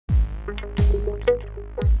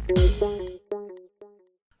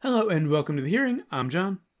Hello and welcome to The Hearing. I'm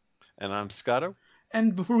John. And I'm Scotto.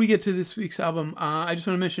 And before we get to this week's album, I just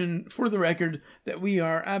want to mention for the record that we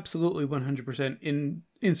are absolutely 100%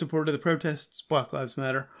 in support of the protests, Black Lives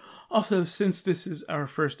Matter. Also, since this is our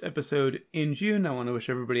first episode in June, I want to wish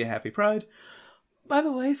everybody a happy Pride. By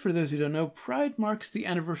the way, for those who don't know, Pride marks the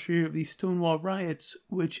anniversary of the Stonewall riots,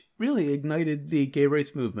 which really ignited the gay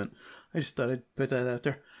rights movement. I just thought I'd put that out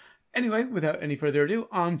there. Anyway, without any further ado,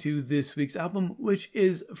 on to this week's album, which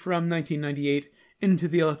is from 1998, Into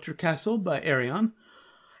the Electric Castle by Ayreon.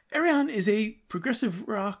 Ayreon is a progressive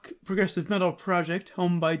rock, progressive metal project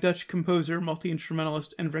helmed by Dutch composer,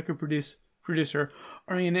 multi-instrumentalist, and record producer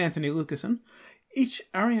Arjen Anthony Lucassen. Each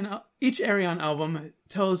Ayreon album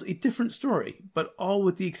tells a different story, but all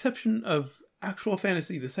with the exception of Actual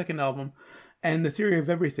Fantasy, the second album, and The Theory of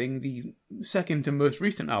Everything, the second to most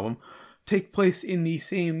recent album, take place in the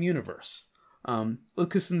same universe.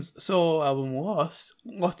 Lucassen's solo album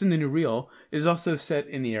Lost in the New Real, is also set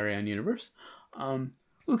in the Ayreon universe.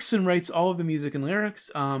 Lucassen writes all of the music and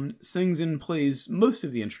lyrics, sings and plays most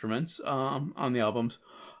of the instruments on the albums,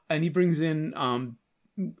 and he brings in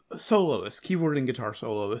soloists, keyboard and guitar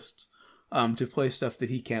soloists, to play stuff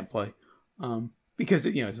that he can't play, because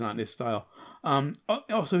it's not his style.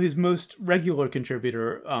 Also, his most regular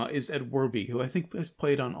contributor is Ed Werby, who I think has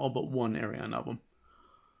played on all but one Ayreon album.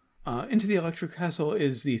 Into the Electric Castle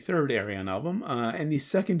is the third Ayreon album, and the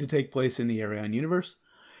second to take place in the Ayreon universe.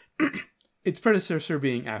 Its predecessor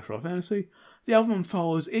being Actual Fantasy. The album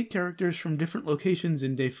follows 8 characters from different locations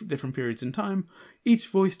in different periods in time, each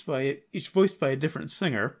voiced by a different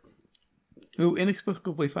singer, who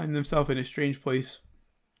inexplicably find themselves in a strange place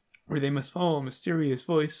where they must follow a mysterious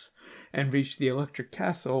voice and reach the Electric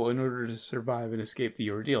Castle in order to survive and escape the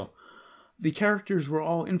ordeal. The characters were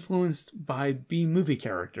all influenced by B-movie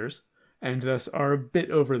characters, and thus are a bit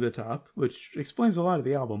over the top, which explains a lot of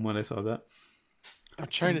the album when I saw that. I'm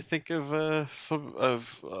trying to think of some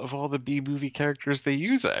of all the B-movie characters they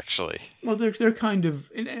use, actually. Well, they're kind of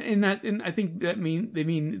I think they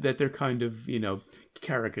mean that they're kind of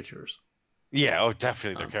caricatures. Yeah, oh,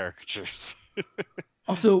 definitely they're caricatures.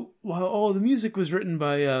 Also, while all the music was written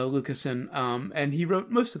by Lucassen, and he wrote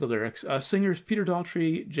most of the lyrics, singers Peter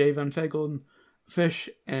Daltrey, Jay Van Vegelen, Fish,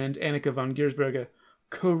 and Anneke van Giersbergen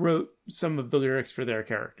co-wrote some of the lyrics for their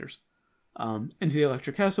characters. Into the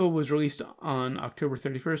Electric Castle was released on October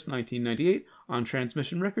 31st, 1998 on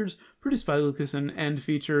Transmission Records, produced by Lucassen, and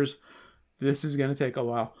features, this is going to take a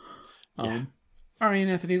while, Arjen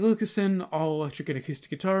Anthony Lucassen, all electric and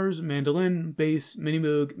acoustic guitars, mandolin, bass,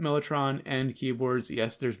 mini-moog, mellotron, and keyboards.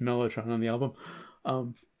 Yes, there's mellotron on the album.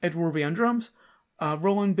 Ed Werby on drums.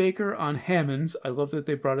 Roland Baker on Hammonds. I love that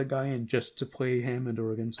they brought a guy in just to play Hammond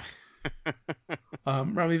organs.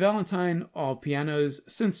 Robbie Valentine, all pianos.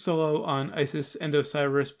 Synth solo on Isis and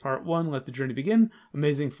Osiris Part 1, Let the Journey Begin.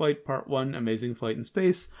 Amazing Flight Part 1, Amazing Flight in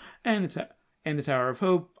Space. And the Tower of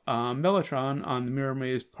Hope. Mellotron on the Mirror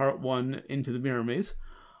Maze Part 1, Into the Mirror Maze.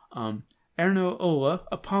 Erno Ola,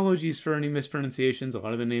 apologies for any mispronunciations, a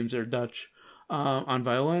lot of the names are Dutch, on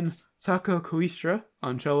violin. Taco Coistra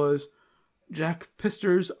on cellos. Jack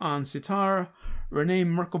Pisters on sitar. Renee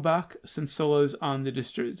Merkelbach, synth solos on The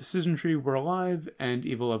Decision Tree, We're Alive, and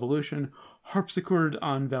Evil Evolution. Harpsichord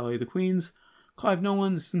on Valley of the Queens. Clive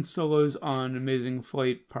Nolan, synth solos on Amazing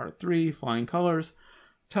Flight Part 3, Flying Colors.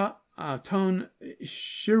 Tone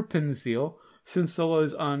Scherpenzeel, synth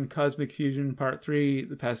solos on Cosmic Fusion Part 3,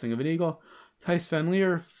 The Passing of an Eagle. Thijs van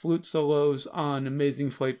Leer, flute solos on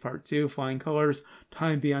Amazing Flight Part 2, Flying Colors,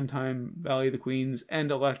 Time Beyond Time, Valley of the Queens,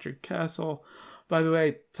 and Electric Castle. By the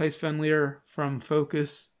way, Thijs van Leer from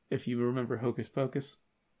Focus, if you remember Hocus Pocus.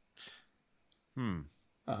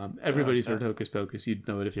 Everybody's heard Hocus Pocus. You'd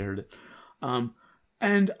know it if you heard it.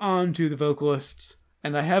 And on to the vocalists.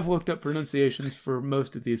 And I have looked up pronunciations for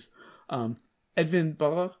most of these. Edwin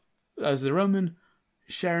Balla as the Roman,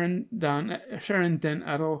 Sharon Den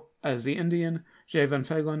Adel as the Indian, Jay Van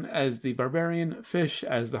Vegelen as the Barbarian, Fish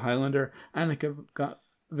as the Highlander, Anneke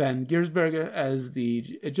van Giersbergen as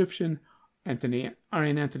the Egyptian,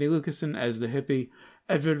 Arjen Anthony Lucassen as the hippie,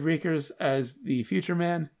 Edward Riekers as the future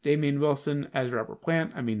man, Damien Wilson as Robert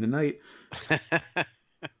Plant, the knight,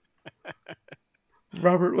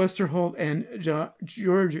 Robert Westerholt and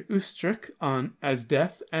George Oostrick as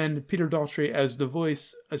Death, and Peter Daltrey as the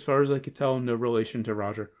voice. As far as I could tell, no relation to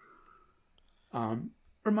Roger.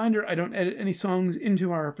 Reminder, I don't edit any songs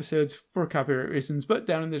into our episodes for copyright reasons, but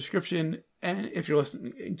down in the description, and if you're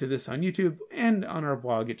listening to this on YouTube and on our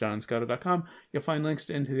blog at johnscotto.com, you'll find links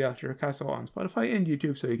to Into the Electric Castle on Spotify and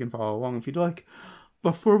YouTube, so you can follow along if you'd like.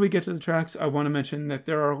 Before we get to the tracks, I want to mention that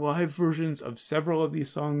there are live versions of several of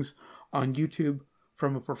these songs on YouTube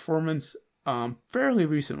from a performance, fairly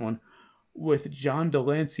recent one, with John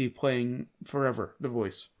Delancey playing Forever, the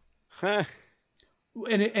voice. Huh.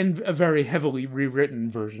 And a very heavily rewritten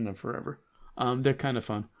version of Forever. They're kind of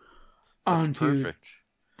fun. That's On to, perfect.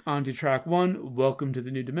 on to track one, Welcome to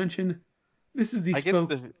the New Dimension. This is the I get spoke.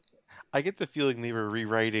 the feeling they were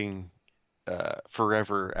rewriting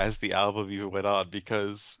Forever as the album even went on,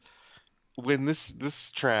 because when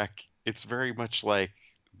this track, it's very much like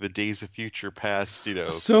the Days of Future Past,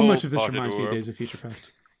 So much Cold of this reminds me of Pompadour. Days of Future Past.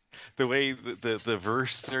 The way the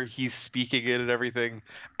verse there, he's speaking it and everything,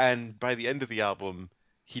 and by the end of the album,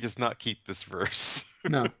 he does not keep this verse.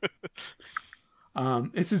 No.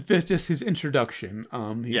 This is just his introduction.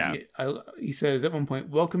 Yeah. He says at one point,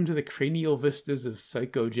 "Welcome to the cranial vistas of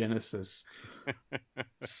psychogenesis."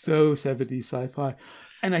 So 70s sci-fi.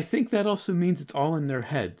 And I think that also means it's all in their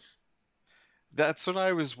heads. That's what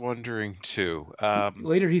I was wondering too.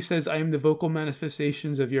 Later he says, "I am the vocal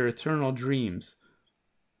manifestations of your eternal dreams."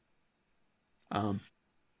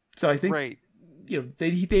 So I think Right.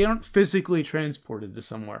 they aren't physically transported to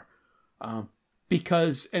somewhere.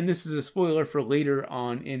 Because, and this is a spoiler for later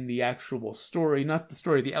on in the actual story, not the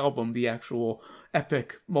story of the album, the actual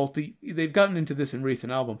epic they've gotten into this in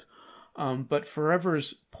recent albums. But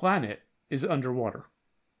Forever's planet is underwater.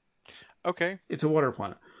 Okay. It's a water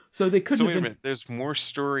planet. So they couldn't So have wait a been. minute. There's more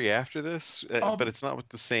story after this, but Um, it's not with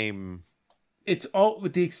the same. it's all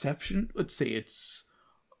with the exception. Let's see. It's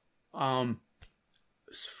the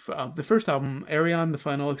first album, Ayreon, the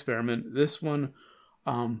Final Experiment. This one,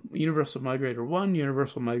 Universal Migrator 1,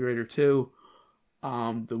 Universal Migrator 2.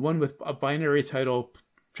 The one with a binary title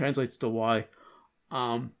translates to Y.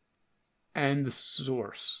 And the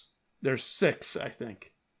Source. There's 6, I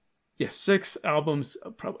think. Yes, 6 albums,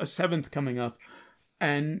 a 7th coming up,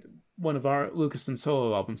 and one of our Lucas and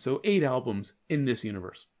solo albums. So 8 albums in this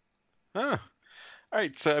universe. Huh. All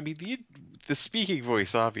right. So I mean, the speaking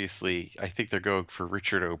voice, obviously, I think they're going for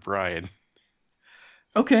Richard O'Brien.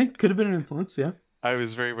 Okay, could have been an influence, yeah. I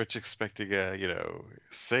was very much expecting a,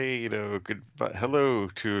 say, goodbye, hello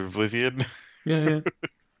to Oblivion, Yeah, yeah.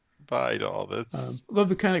 bye to all this. Love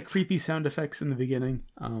the kind of creepy sound effects in the beginning.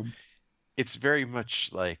 It's very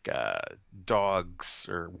much like Dogs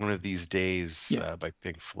or One of These Days Yeah. by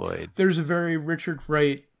Pink Floyd. There's a very Richard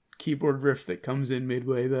Wright keyboard riff that comes in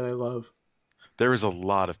midway that I love. There was a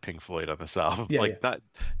lot of Pink Floyd on this album. Yeah, Like yeah.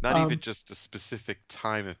 not even just a specific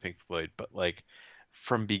time of Pink Floyd, but like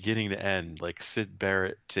from beginning to end, like Syd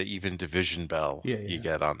Barrett to even Division Bell, Yeah, you yeah.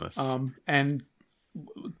 get on this. And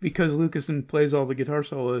because Lucason plays all the guitar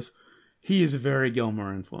solos, he is very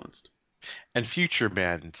Gilmour influenced. And Future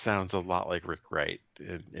Man sounds a lot like Rick Wright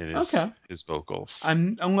in his Okay. his vocals.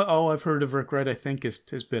 All I've heard of Rick Wright, I think, is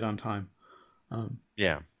his bit on Time.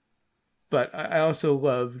 Yeah. But I also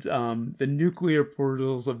loved the nuclear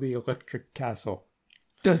portals of the Electric Castle.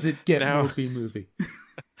 Does it get Now, more B-movie?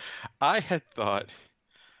 I had thought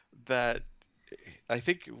that I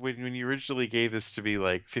think when you originally gave this to me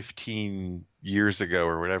like 15 years ago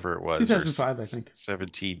or whatever it was, 2005, or I think.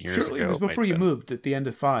 17 years Sure, ago, it was it might before have you been. moved at the end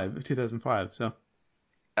of 2005. So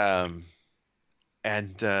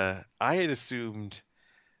And I had assumed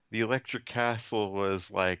the Electric Castle was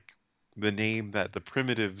like the name that the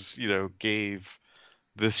primitives, gave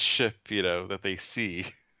this ship, that they see.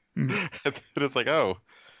 mhm. And then it's like, oh,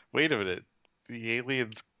 wait a minute. The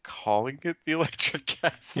aliens calling it the Electric Yeah,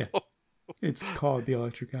 Castle? it's called the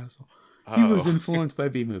Electric Castle. He was Oh, influenced by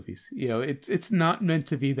B movies. It's not meant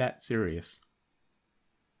to be that serious.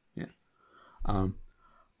 Yeah.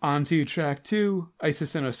 On to track 2,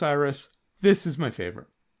 Isis and Osiris. This is my favorite.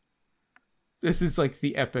 This is like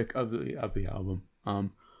the epic of the album.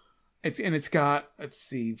 It's got, let's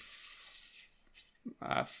see,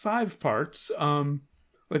 5 parts.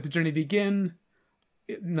 Let the Journey Begin,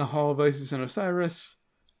 In the Hall of Isis and Osiris,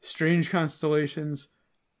 Strange Constellations,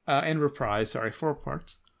 and Reprise. Sorry, 4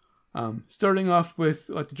 parts. Starting off with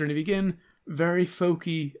Let the Journey Begin, very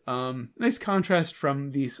folky, nice contrast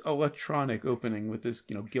from this electronic opening with this,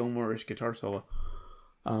 Gilmour-ish guitar solo.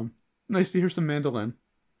 Nice to hear some mandolin.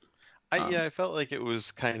 I felt like it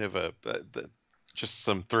was kind of just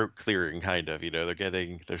some throat clearing kind of,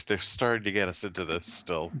 they're starting to get us into this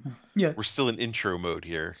still. Yeah. We're still in intro mode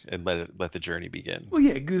here, and let the journey begin. Well,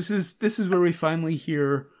 yeah, this is where we finally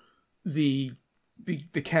hear the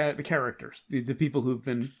characters, the people who've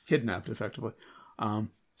been kidnapped, effectively.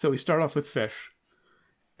 So we start off with Fish,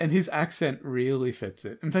 and his accent really fits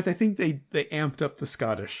it. In fact, I think they amped up the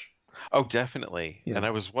Scottish. Oh, definitely. Yeah. And I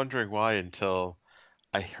was wondering why until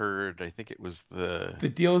I heard, I think it was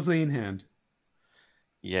The deal's in hand.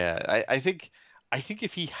 Yeah, I think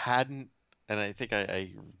if he hadn't, and I think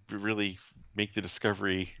I really make the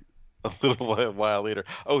discovery a little while later.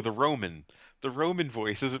 Oh, the Roman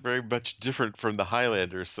voice isn't very much different from the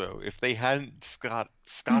Highlander. So if they hadn't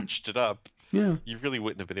Hmm, scotched it up, yeah, you really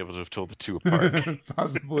wouldn't have been able to have told the two apart.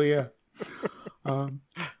 possibly, yeah. Um,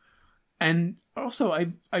 and also,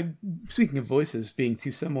 I speaking of voices being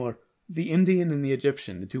too similar, the Indian and the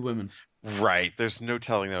Egyptian, the two women. Right, there's no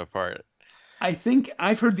telling them apart. I think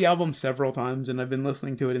I've heard the album several times, and I've been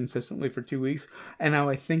listening to it incessantly for 2 weeks, and now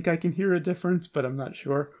I think I can hear a difference, but I'm not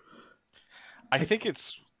sure. I I think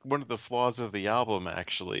it's one of the flaws of the album,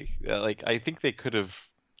 actually. Like, I think they could have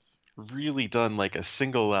really done like a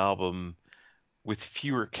single album with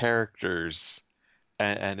fewer characters,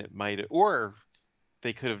 and it might, or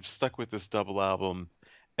they could have stuck with this double album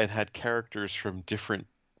and had characters from different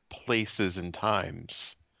places and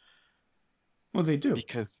times. well, they do.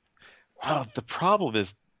 Because, well, the problem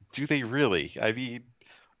is, do they really? I mean,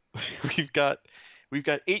 we've got we've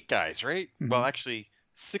got eight guys, right? Hmm. Well, actually,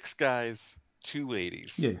 six guys, two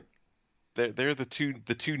ladies. Yeah. They're the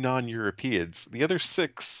two non-Europeans. The other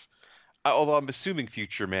six, although I'm assuming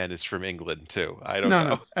Future Man is from England too. I don't No, know. no.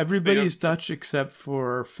 They don't. Everybody's Dutch except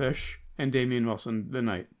for Fish and Damien Wilson, the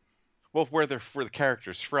Knight. Well, where the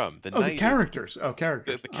characters from? The Oh, the Knight is characters. Oh,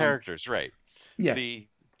 characters. the characters, right? Yeah. The,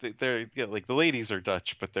 they're like the ladies are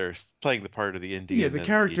Dutch, but they're playing the part of the Yeah, Indian the and the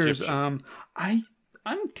characters. Egyptian. I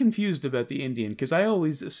I'm confused about the Indian because I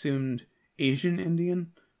always assumed Asian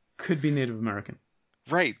Indian could be Native American.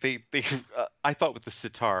 Right. They I thought with the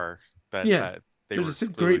sitar Yeah, that they there's were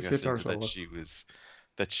great cluing us sitar into solo.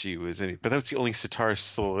 that she was in it. But that was the only sitar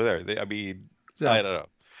solo there. I mean, I So don't know.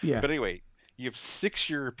 yeah, But anyway, you have six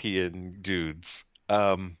European dudes,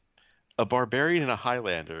 a barbarian and a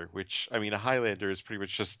Highlander, which I mean, a Highlander is pretty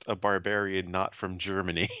much just a barbarian not from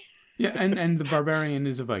Germany. yeah, and the barbarian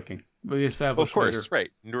is a Viking. We Well, of established later. course,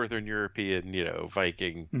 right. Northern European,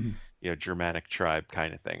 Viking, Hmm. Germanic tribe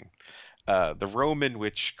kind of thing. The Roman,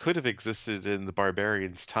 which could have existed in the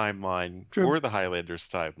barbarians' timeline True. or the Highlanders'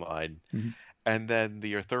 timeline, Hmm. and then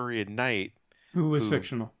the Arthurian knight, Who was who,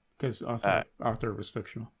 fictional because uh, Arthur was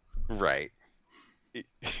fictional. right.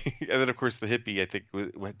 And then, of course, the hippie, I think,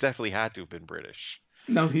 definitely had to have been British.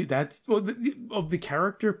 No, he that's well of the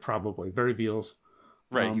character probably Barry Beals.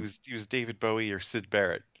 Right. Um, He was David Bowie or Sid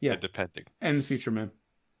Barrett, yeah, depending. and the Future Man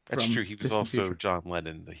That's true. from He was Distant also Future. John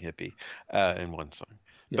Lennon, the hippie, in one song.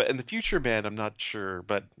 Yeah, But in the Future Man, I'm not sure,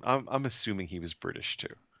 but I'm assuming he was British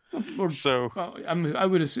too. or So well, I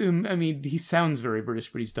would assume. I mean, he sounds very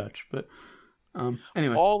British, but he's Dutch. But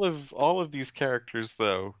anyway, all of these characters,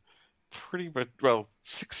 though, pretty much, well,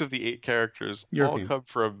 six of the eight characters all European. come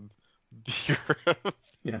from Europe.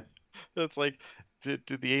 Yeah. It's like, did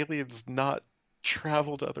the aliens not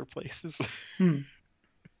travel to other places? Hmm.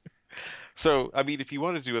 So, I mean, if you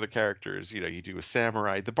want to do other characters, you do a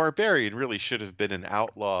samurai. The barbarian really should have been an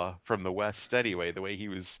outlaw from the West anyway, the way he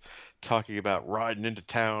was talking about riding into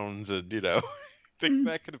towns and, think Hmm.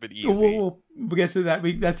 that could have been We'll, easy. we'll get to that.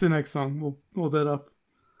 That's the next song. We'll hold that up.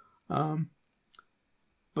 Um,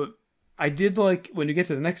 but I did like when you get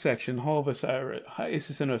to the next section, Hall of Osiris,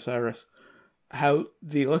 Isis and Osiris, how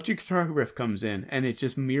the electric guitar riff comes in and it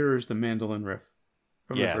just mirrors the mandolin riff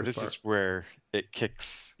from the Yeah, first this is part. where it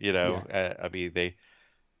kicks, Yeah. I mean,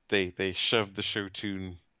 they shoved the show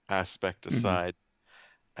tune aspect Hmm. aside,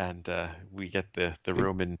 and we get the The,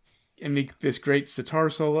 Roman. and make this great sitar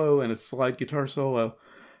solo and a slide guitar solo.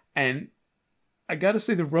 And I gotta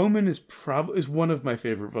say, the Roman is one of my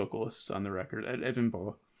favorite vocalists on the record, Evan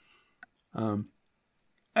Bola. Um,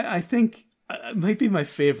 I think it might be my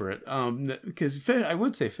favorite. Because I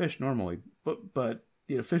would say Fish normally, but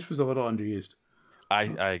Fish was a little underused.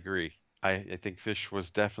 I agree. I think Fish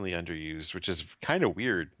was definitely underused, which is kind of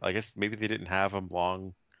weird. I guess maybe they didn't have him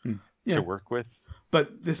long Hmm. to Yeah, work with.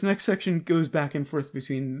 but this next section goes back and forth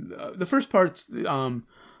between the first parts.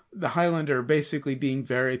 The Highlander basically being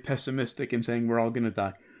very pessimistic and saying we're all gonna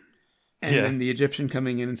die, and Yeah, then the Egyptian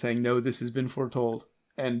coming in and saying no, this has been foretold,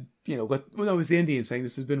 and no, it was the Indian saying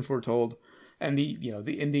this has been foretold, and the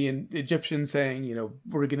Egyptian saying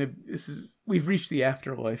we're gonna we've reached the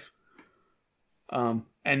afterlife.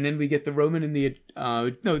 And then we get the Roman and the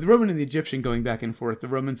Roman and the Egyptian going back and forth. The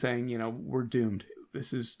Roman saying, we're doomed.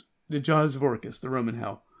 This is the jaws of Orcus, the Roman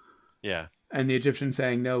hell. yeah. And the Egyptian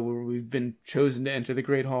saying, no, we've been chosen to enter the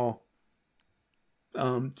Great Hall.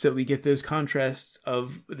 So we get those contrasts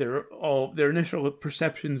of their initial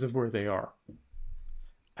perceptions of where they are.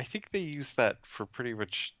 I think they use that for pretty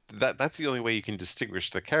much that's the only way you can distinguish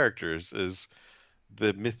the characters is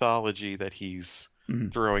the mythology that he's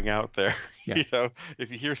Mhm. throwing out there. Yeah. You know,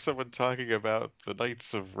 if you hear someone talking about the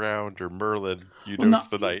Knights of Round or Merlin, you Well, know it's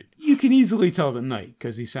not the Knight. you can easily tell the knight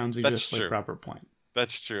because he sounds That's just like true. Robert Plant.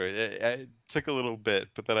 That's true. It took a little bit,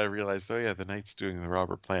 but then I realized, oh yeah, the Knight's doing the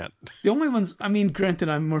Robert Plant. The only ones, I mean, granted,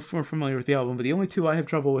 I'm more familiar with the album, but the only two I have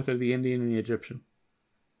trouble with are the Indian and the Egyptian.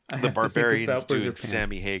 I The have to think Barbarian's about where they're doing panned.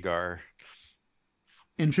 Sammy Hagar.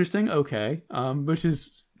 Interesting. Okay. Which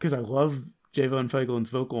is because I love Javon Feigelin's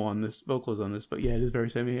vocals on this, but yeah, it is very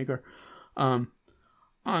Sammy Hagar. Um,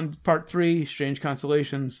 on part three, Strange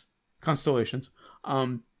Constellations.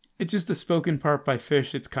 It's just the spoken part by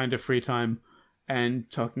Fish. It's kind of free time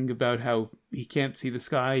and talking about how he can't see the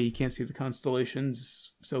sky, he can't see the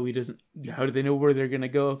constellations, so he doesn't. How do they know where they're gonna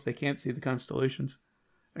go if they can't see the constellations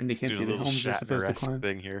and they He's can't doing see a the little homes they're supposed to Shatner-esque climb?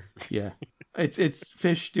 thing here. Yeah, it's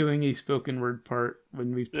Fish doing a spoken word part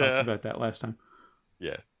when we've talked Yeah. about that last time.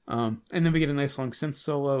 Yeah. And then we get a nice long synth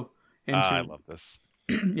solo I into love this.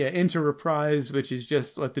 yeah into Reprise, which is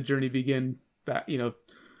just let the journey begin. That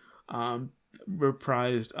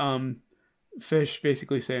reprised. Fish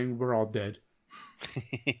basically saying we're all dead.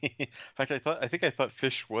 In fact, I think I thought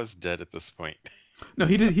Fish was dead at this point. No,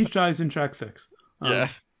 he dies in track 6. Yeah.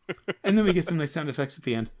 And then we get some nice sound effects at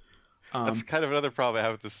the end. That's kind of another problem I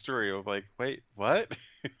have with this story. I'm like, wait, what?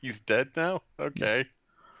 He's dead now? Yeah. Okay.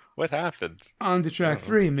 What happened? On to track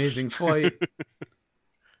 3, Amazing Flight.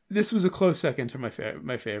 This was a close second to my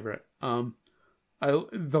favorite.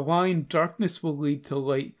 The line "Darkness will lead to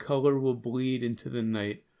light, color will bleed into the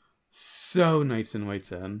night." So Nights in White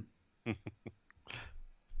Satin.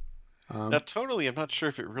 Now, totally, I'm not sure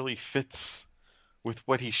if it really fits with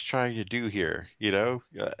what he's trying to do here. You know,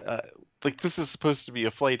 like this is supposed to be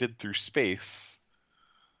a flight in through space.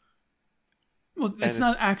 Well, it's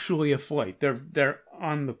not actually a flight. They're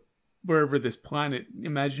on the wherever this planet,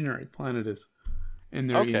 imaginary planet is, in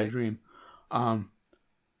their dream. I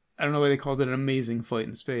don't know why they called it an amazing flight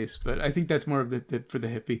in space, but I think that's more of the for the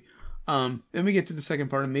hippie. Then we get to the second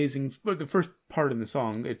part, amazing. But the first part in the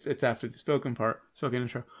song, it's after the spoken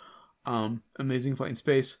intro. Amazing flight in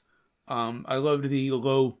space. I loved the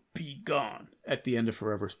low "be gone" at the end of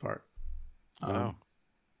Forever's part. Wow.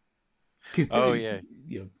 Yeah.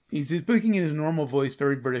 He's speaking in his normal voice,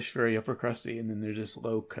 very British, very upper crusty, and then there's this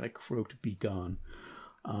low kind of croaked "be gone."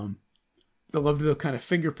 I loved the kind of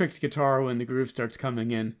finger-picked guitar when the groove starts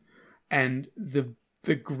coming in, and the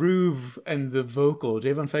groove and the vocal,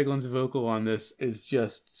 Javon Feigelin's vocal on this is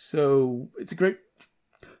just so. It's a great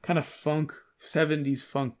kind of 70s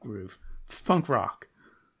funk groove, funk rock.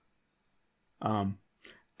 And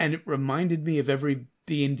it reminded me of every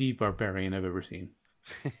D&D barbarian I've ever seen.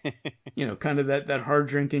 Kind of that hard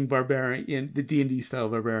drinking barbarian, the D&D style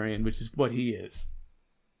barbarian, which is what he is.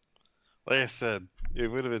 Like I said, it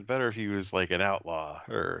would have been better if he was like an outlaw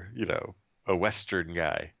or, a Western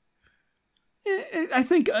guy. I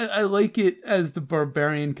think I like it as the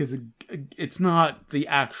barbarian because it's not the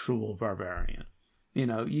actual barbarian.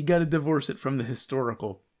 You got to divorce it from the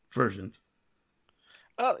historical versions.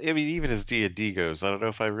 Well, I mean, even as D&D goes, I don't know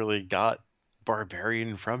if I really got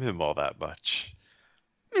barbarian from him all that much.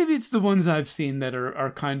 Maybe it's the ones I've seen that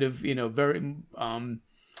are kind of, very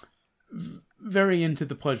very into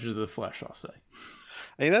the pleasures of the flesh, I'll say.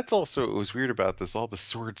 I mean, that's also what was weird about this, all the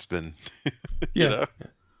swordsmen. Yeah.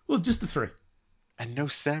 Well, just the 3. And no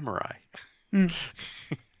samurai.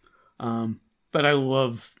 But I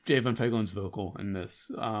love Javon Feigelin's vocal in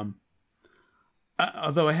this.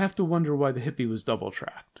 Although I have to wonder why the hippie was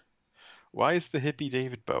double-tracked. Why is the hippie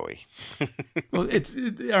David Bowie? Well,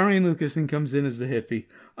 Arian Lucasen comes in as the hippie.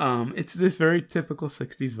 It's this very typical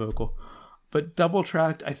 60s vocal. But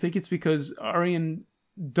double-tracked, I think it's because Arian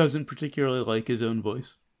doesn't particularly like his own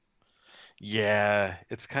voice. Yeah,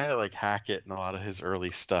 it's kind of like Hackett and a lot of his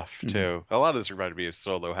early stuff, too. Mm-hmm. A lot of this reminded me of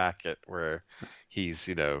solo Hackett, where he's,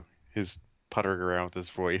 his puttering around with his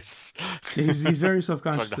voice. Yeah, he's very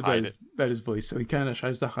self-conscious about his voice, so he kind of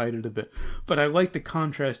tries to hide it a bit. But I like the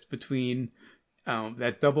contrast between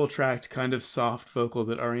that double-tracked kind of soft vocal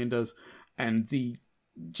that Arian does and the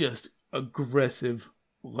just aggressive,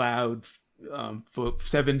 loud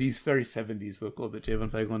 70s, very 70s vocal that Javon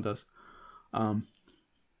Feigelin does.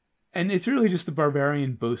 And it's really just the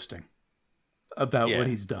barbarian boasting about what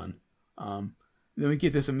he's done. Then we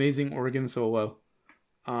get this amazing organ solo.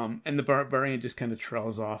 And the barbarian just kind of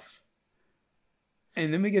trails off.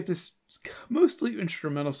 And then we get this mostly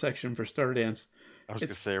instrumental section for Stardance. I was going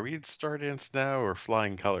to say, are we in Stardance now or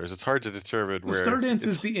Flying Colors? It's hard to determine where. Stardance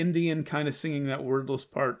is the Indian kind of singing that wordless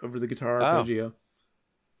part over the guitar arpeggio.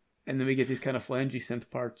 And then we get these kind of flangey synth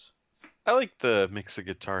parts. I like the mix of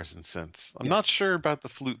guitars and synths. I'm not sure about the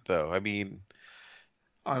flute, though. I mean,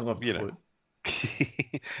 I love the flute.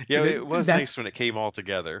 Yeah, it was That's nice when it came all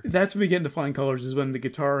together. when we get into Flying Colors, is when the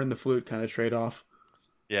guitar and the flute kind of trade off.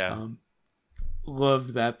 Yeah. Um,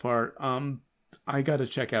 Loved that part. I got to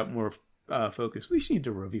check out more Focus. We should need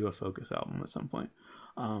to review a Focus album at some point.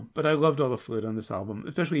 But I loved all the flute on this album.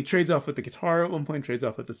 Especially it trades off with the guitar at one point, trades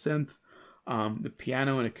off with the synth. The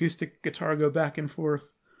piano and acoustic guitar go back and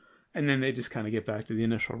forth. And then they just kind of get back to the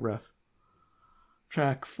initial riff.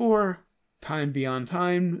 Track 4, Time Beyond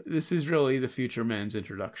Time. This is really the Future Man's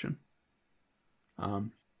introduction.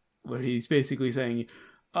 Where he's basically saying,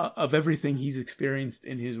 of everything he's experienced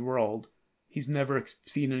in his world, he's never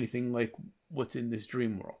seen anything like what's in this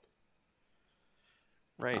dream world.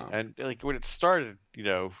 Right. And like when it started,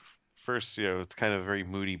 first, it's kind of very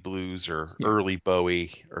moody blues or early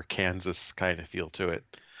Bowie or Kansas kind of feel to it.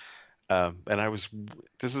 And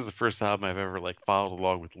this is the first album I've ever like followed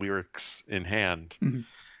along with lyrics in hand. Mm-hmm.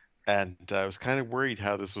 And I was kind of worried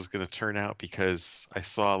how this was going to turn out because I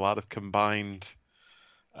saw a lot of combined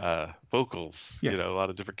vocals, Yeah. a lot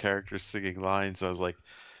of different characters singing lines. I was like,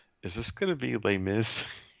 is this going to be Les Mis?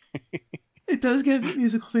 It does get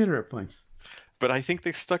musical theater at points. But I think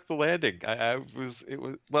they stuck the landing.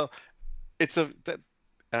 Well,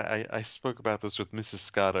 I spoke about this with Mrs.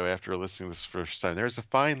 Scotto after listening to this first time. There's a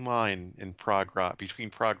fine line in prog rock between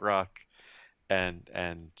prog rock and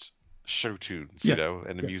show tunes,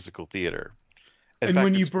 and a musical theater. And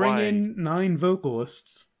when you bring in 9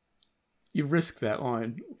 vocalists, you risk that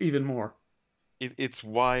line even more. It's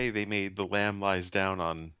why they made The Lamb Lies Down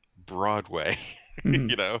on Broadway.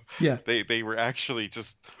 Mm-hmm. Yeah. They were actually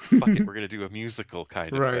just, fuck it, we're gonna do a musical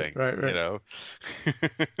kind of thing. Right.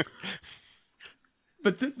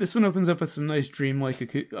 But this one opens up with some nice dreamlike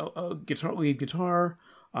lead guitar.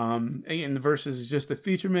 And the verses is just the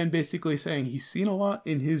Future Man basically saying he's seen a lot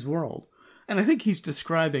in his world. And I think he's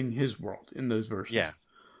describing his world in those verses. Yeah.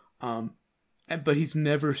 But he's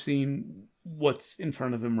never seen what's in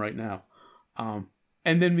front of him right now.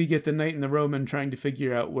 And then we get the Knight and the Roman trying to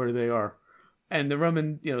figure out where they are. And the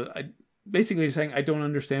Roman, basically saying, I don't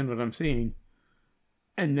understand what I'm seeing.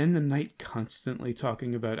 And then the Knight constantly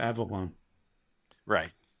talking about Avalon.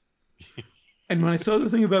 Right. And when I saw the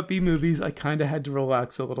thing about B movies, I kind of had to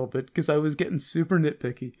relax a little bit because I was getting super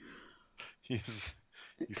nitpicky. He's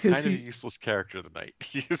kind of a useless character, the Knight.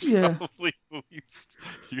 He's probably the least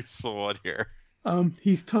useful one here.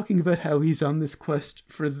 He's talking about how he's on this quest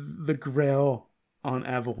for the Grail on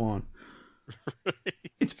Avalon. Right.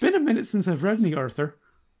 It's been a minute since I've read any Arthur,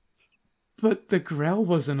 but the Grail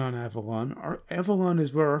wasn't on Avalon. Avalon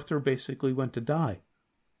is where Arthur basically went to die.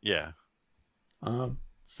 Yeah.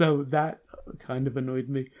 So that kind of annoyed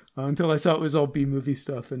me until I saw it was all B-movie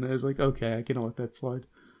stuff, and I was like, okay, I can let that slide.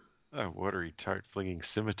 Oh, watery tart flinging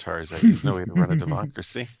scimitars. There's no way to run a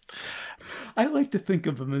democracy. I like to think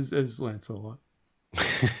of him as Lancelot.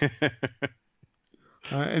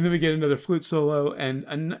 And then we get another flute solo,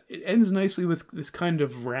 and it ends nicely with this kind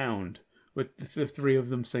of round with the 3 of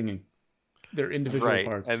them singing their individual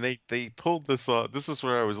parts. And they pulled this off. This is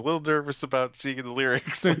where I was a little nervous about seeing the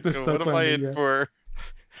lyrics. What am I in for?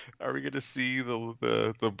 Are we going to see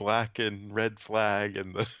the black and red flag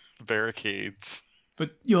and the barricades?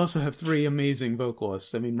 But you also have 3 amazing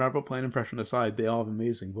vocalists. I mean, Robert Plant impression aside, they all have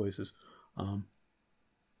amazing voices.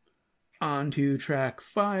 On to track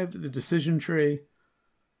 5, The Decision Tree.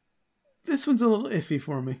 This one's a little iffy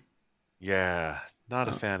for me. Yeah, not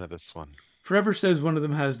a fan of this one. Forever says one of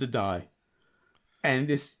them has to die. And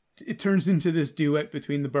it turns into this duet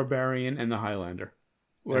between the Barbarian and the Highlander.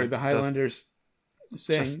 Where the Highlander's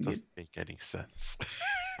saying... Just doesn't make any sense.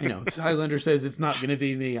 The Highlander says, it's not going to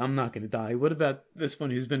be me, I'm not going to die. What about this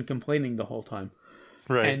one who's been complaining the whole time?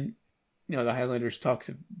 Right. And, the Highlander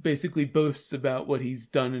basically boasts about what he's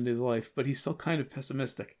done in his life, but he's still kind of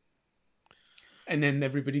pessimistic. And then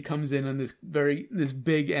everybody comes in on this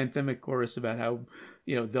big anthemic chorus about how,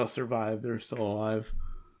 they'll survive, they're still alive.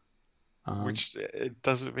 Which it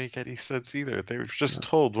doesn't make any sense either. They were just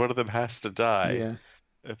told one of them has to die. Yeah.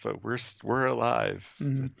 But we're alive.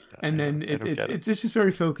 Mm-hmm. And then it's just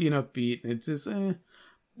very folky and upbeat. It's just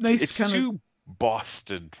nice. It's kind too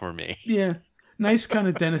Boston for me. Yeah, nice kind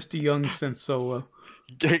of Dennis DeYoung synth solo.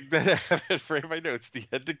 That I have it for in my notes. The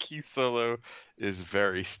end of key solo is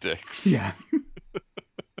very Styx. Yeah.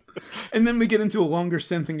 And then we get into a longer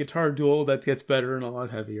synth and guitar duel that gets better and a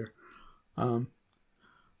lot heavier. And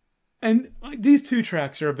these 2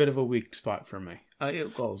 tracks are a bit of a weak spot for me.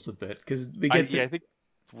 It goes a bit because we get. I think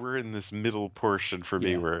we're in this middle portion for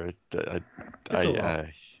me where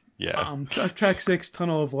track 6,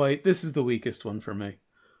 Tunnel of Light. This is the weakest one for me.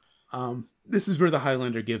 This is where the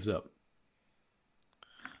Highlander gives up.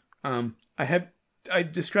 I have I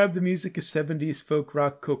describe the music as 70s folk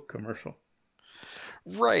rock Coke commercial.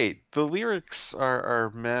 Right. The lyrics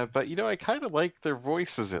are meh, but I kind of like their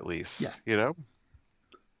voices at Yeah. least,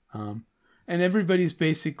 Um, and everybody's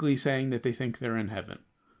basically saying that they think they're in heaven.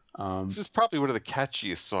 This is probably one of the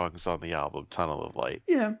catchiest songs on the album, Tunnel of Light.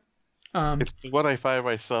 Yeah. It's the one I find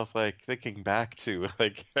myself like thinking back to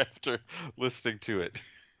like after listening to it, whether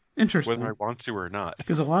I Interesting. want to or not.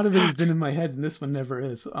 Because a lot of it has been in my head, and this one never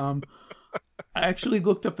is. I actually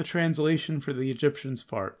looked up the translation for the Egyptians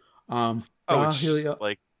part. Oh, it's just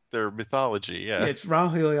like their mythology, Yeah, yeah. it's Ra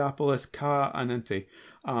Heliopolis Ka Ananti.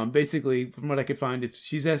 Basically, from what I could find, it's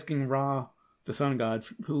she's asking Ra, the sun god,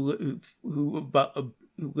 who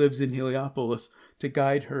lives in Heliopolis, to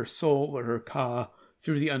guide her soul or her Ka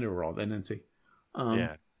through the underworld, Ananti.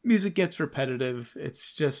 Yeah. Music gets repetitive.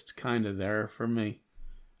 It's just kind of there for me.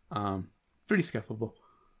 Pretty skippable.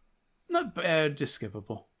 Not bad, just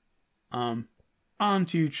skippable. On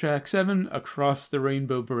to track 7, Across the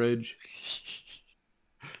Rainbow Bridge.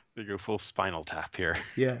 They go full Spinal Tap here.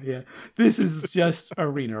 Yeah, yeah. This is just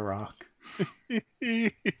arena rock.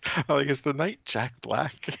 Like, is the night Jack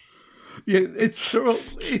Black? Yeah, it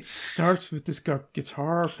starts with this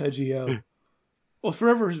guitar arpeggio. Well,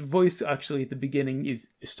 Forever's voice actually at the beginning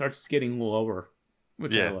starts getting lower,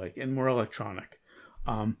 which I Yeah. like, and more electronic.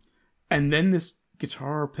 And then this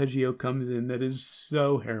guitar arpeggio comes in that is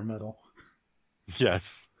so hair metal.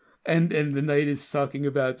 Yes. And the night is talking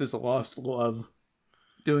about this lost love,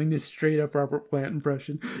 doing this straight up Robert Plant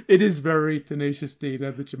impression. It is very Tenacious D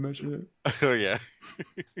now that you mention it. Oh yeah.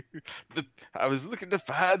 I was looking to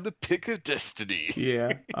find the pick of destiny.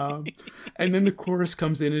 Yeah. And then the chorus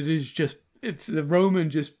comes in. It's the Roman,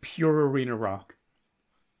 just pure arena rock.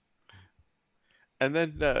 And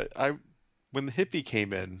then when the hippie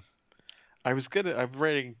came in, I'm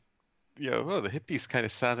writing, the hippie's kind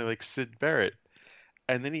of sounding like Sid Barrett.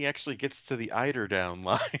 And then he actually gets to the Eider down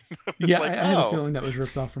line. I was Yeah, like, I had a feeling that was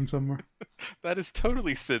ripped off from somewhere. that is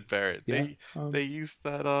totally Sid Barrett. Yeah. They used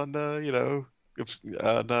that on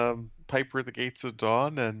on Piper at the Gates of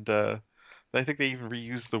Dawn, and I think they even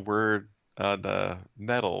reused the word on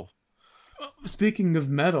metal. Speaking of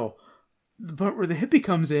metal, the part where the hippie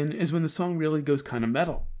comes in is when the song really goes kind of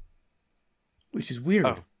metal, which is weird.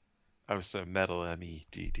 Oh, I was metal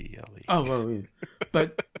MEDDLE. Oh, well, yeah.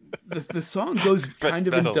 But the song goes kind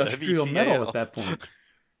of metal, industrial METAL. metal at that point.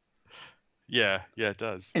 Yeah, it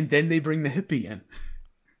does. And then they bring the hippie in,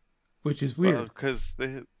 which is weird. Well, because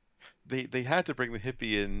they had to bring the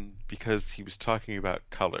hippie in because he was talking about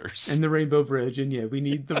colors. And the Rainbow Bridge, and yeah, we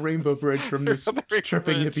need the Rainbow Bridge from this tripping Bridge.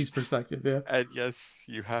 hippie's perspective, yeah. And yes,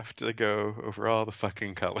 you have to go over all the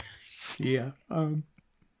fucking colors. Yeah.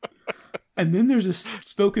 And then there's a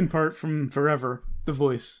spoken part from Forever, the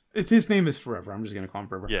voice. His name is Forever. I'm just gonna call him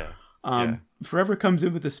Forever. Yeah. Forever comes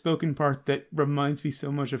in with a spoken part that reminds me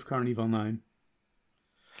so much of Carnival 9.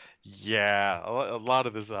 Yeah, a lot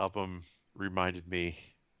of this album reminded me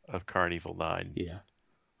of Carnival 9. Yeah.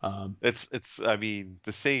 It's I mean,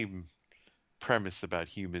 the same premise about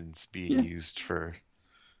humans being used for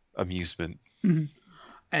amusement. Mm-hmm.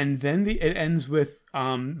 And then it ends with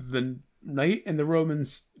the knight and the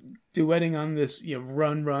Romans duetting on this,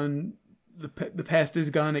 run, the past is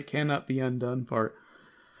gone, it cannot be undone part.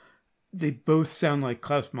 They both sound like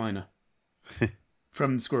Klaus Meine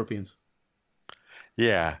from the Scorpions.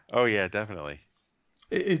 Yeah. Oh yeah, definitely.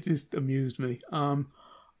 It just amused me. I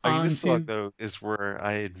mean, this song though is where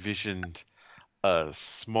I envisioned a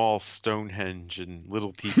small Stonehenge and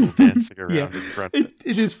little people dancing around in front of it.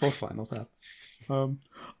 It is full Spinal Tap. I'm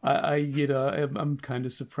kind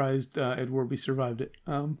of surprised Ed Warby survived it.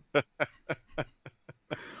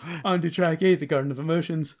 On to track 8, The Garden of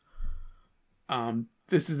Emotions.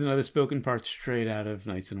 This is another spoken part straight out of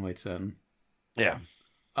Nights in White Satin. Yeah.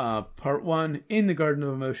 Part 1, In the Garden of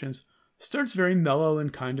Emotions, starts very mellow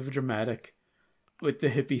and kind of dramatic, with the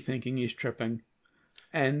hippie thinking he's tripping,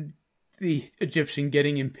 and the Egyptian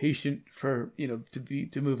getting impatient for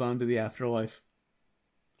to move on to the afterlife.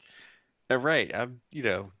 Right. I'm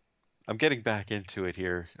getting back into it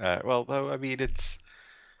here. Well, though, I mean,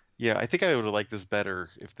 I think I would have liked this better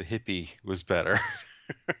if the hippie was better.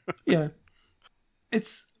 Yeah.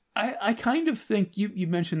 I kind of think you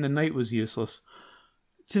mentioned the knight was useless.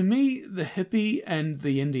 To me, the hippie and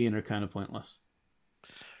the Indian are kind of pointless.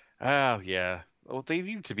 Oh, yeah. Well, they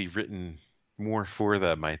need to be written more for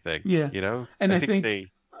them, I think. Yeah. And I think they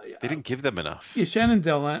didn't give them enough. Yeah, Shannon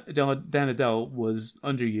Danadell was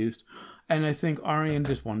underused. And I think Ayreon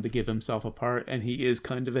just wanted to give himself a part, and he is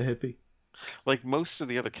kind of a hippie. Like most of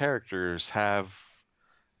the other characters have,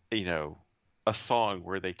 a song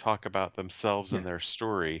where they talk about themselves Yeah. and their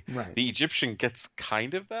story. Right. The Egyptian gets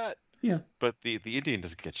kind of that, Yeah. but the Indian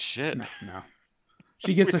doesn't get shit. No. No.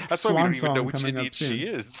 She gets a That's why we swan don't even know song which coming Indian up she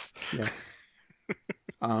soon. is. Yeah.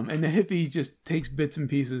 And the hippie just takes bits and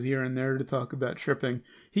pieces here and there to talk about tripping.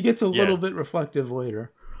 He gets a little Yeah, bit reflective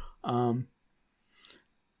later. Um,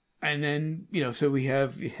 and then, so we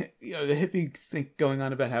have, the hippie think going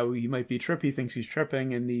on about how he might be trippy, thinks he's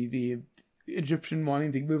tripping, and the Egyptian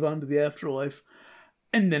wanting to move on to the afterlife.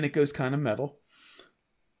 And then it goes kind of metal.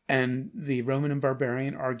 And the Roman and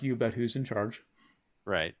barbarian argue about who's in charge.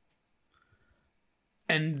 right.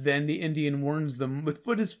 And then the Indian warns them with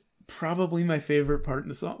what is probably my favorite part in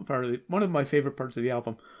the song, one of my favorite parts of the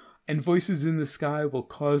album. And voices in the sky will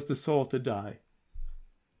cause the soul to die.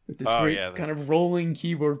 With this Oh great yeah, kind of rolling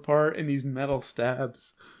keyboard part and these metal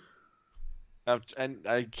stabs. and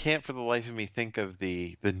I can't for the life of me think of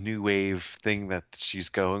the new wave thing that she's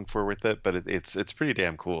going for with it, but it's pretty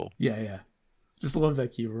damn cool. Yeah, yeah. Just love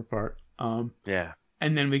that keyboard part. Yeah.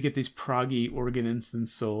 And then we get these proggy organ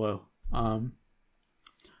instance solo.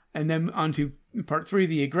 And then onto part 3,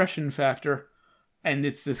 the aggression factor. And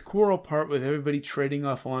it's this choral part with everybody trading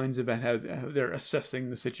off lines about how they're assessing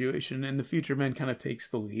the situation. And the Future Man kind of takes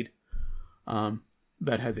the lead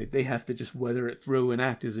about how they have to just weather it through and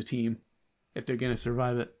act as a team if they're going to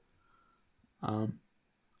survive it.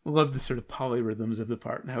 Love the sort of polyrhythms of the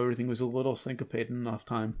part and how everything was a little syncopated and off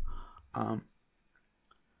time.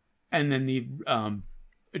 And then the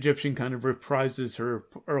Egyptian kind of reprises her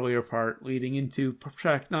earlier part, leading into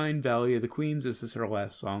track 9, Valley of the Queens. This is her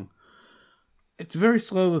last song. It's very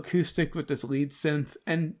slow acoustic with this lead synth,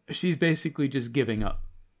 and she's basically just giving up.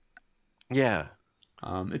 Yeah.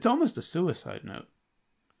 It's almost a suicide note.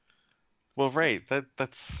 Well, right.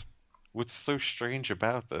 That's what's so strange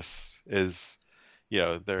about this is,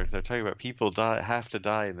 they're talking about people have to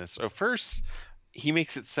die in this. So first, he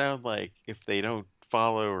makes it sound like if they don't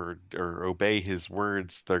follow or obey his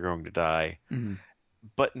words, they're going to die. Mm-hmm.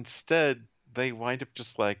 But instead, they wind up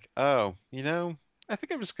just like, oh, I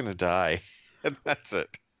think I'm just gonna die, and that's it.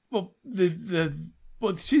 Well,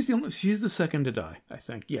 she's the second to die, I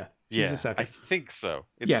think. Yeah, she's the Yeah, I second. think so.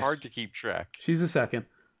 It's Yes. hard to keep track. She's the second.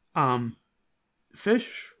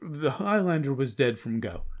 Fish, the Highlander, was dead from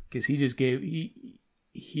go because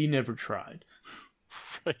he never tried.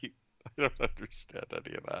 Right. I don't understand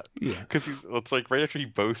any of that. Yeah, Because it's like right after he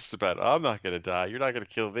boasts about, oh, I'm not gonna die. You're not gonna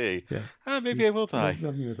kill me. yeah. Maybe I will die.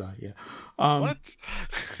 Maybe will die. Yeah. What?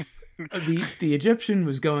 The Egyptian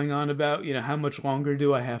was going on about how much longer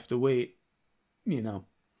do I have to wait,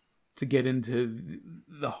 to get into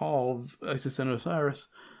the hall of Isis and Osiris,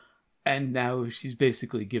 and now she's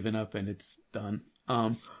basically given up and it's done.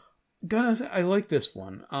 I like this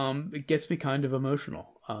one. It gets me kind of emotional.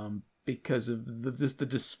 Because of the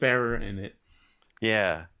despair in it.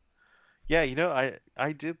 Yeah. Yeah,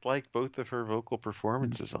 I did like both of her vocal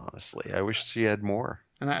performances, honestly. I wish she had more.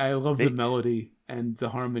 And I love the melody and the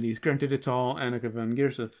harmonies. Granted, it's all Anneke van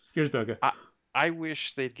Giersbergen. I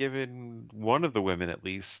wish they'd given one of the women at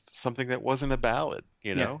least something that wasn't a ballad,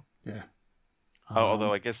 Yeah.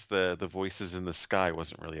 Although I guess the Voices in the Sky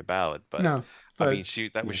wasn't really a ballad, but no, I mean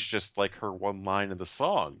that was just like her one line in the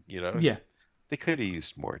song, Yeah. They could have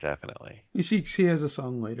used more, definitely. She has a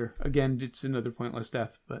song later. Again, it's another pointless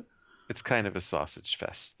death, but it's kind of a sausage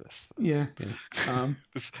fest. This, though. Yeah.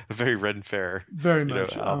 This a very Red and Fair, very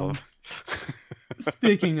much album.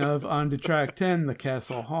 Speaking of, on to track 10, the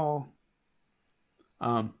Castle Hall.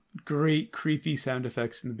 Great creepy sound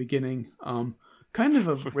effects in the beginning. Kind of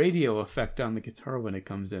a radio effect on the guitar when it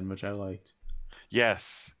comes in, which I liked.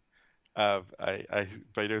 Yes. I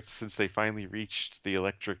noticed since they finally reached the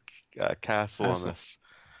electric castle on this,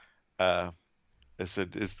 I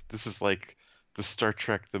said, this is like the Star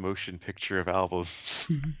Trek the motion picture of albums.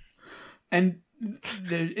 And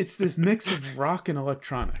it's this mix of rock and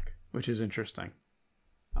electronic, which is interesting.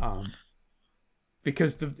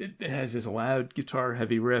 Because it has this loud guitar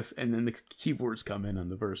heavy riff, and then the keyboards come in on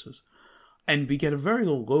the verses. And we get a very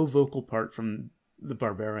low vocal part from the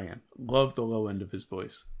Barbarian. Love the low end of his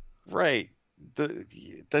voice. Right.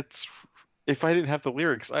 That's if I didn't have the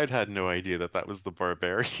lyrics, I'd had no idea that was the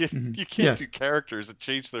Barbarian. Mm-hmm. You can't do characters and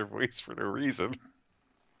change their voice for no reason.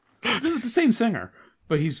 It's the same singer,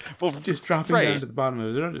 but he's just dropping down to the bottom of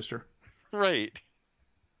his register. Right.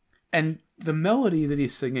 And the melody that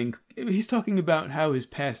he's singing, he's talking about how his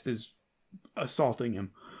past is assaulting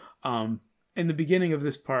him. In the beginning of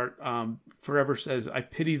this part, Forever says, "I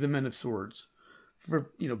pity the men of swords."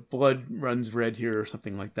 For blood runs red here or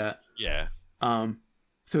something like that. Yeah.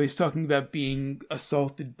 So he's talking about being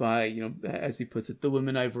assaulted by, as he puts it, the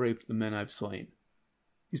women I've raped, the men I've slain.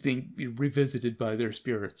 He's being revisited by their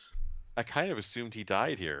spirits. I kind of assumed he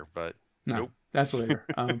died here, but No, nope. that's later.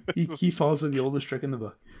 He falls with the oldest trick in the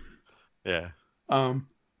book. Yeah. Um,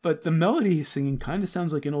 but the melody he's singing kind of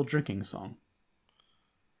sounds like an old drinking song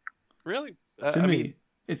Really? to I mean, me.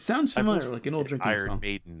 It sounds I familiar, mostly like an old get drinking Iron song.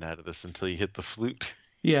 Maiden out of this until you hit the flute.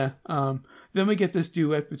 Yeah. Then we get this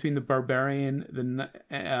duet between the barbarian,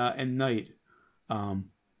 and knight,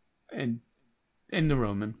 um, and the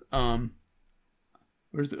Roman.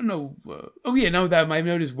 Where's the no? Oh yeah, no. That my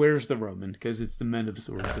note is where's the Roman because it's the men of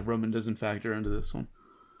swords. The Roman doesn't factor into this one.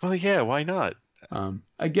 Well, yeah, why not? I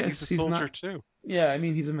He's guess a he's soldier not. too. Yeah, I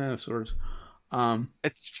mean he's a man of swords. Um,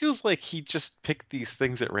 It feels like he just picked these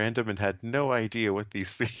things at random and had no idea what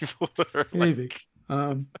these people are maybe.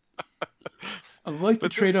 like. I like the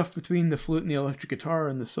But then trade-off between the flute and the electric guitar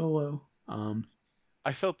and the solo.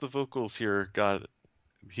 I felt the vocals here got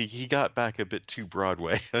he got back a bit too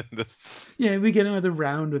Broadway in this. Yeah, we get another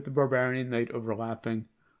round with the barbarian knight overlapping.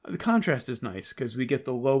 The contrast is nice because we get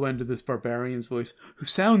the low end of this barbarian's voice, who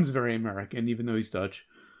sounds very American, even though he's Dutch.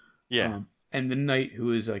 Yeah, And the knight,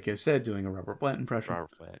 who is, like I said, doing a Robert Plant impression.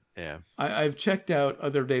 Robert Plant. Yeah. I've checked out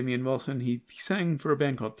other Damian Wilson. He sang for a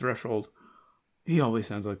band called Threshold. He always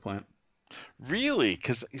sounds like Plant. Really?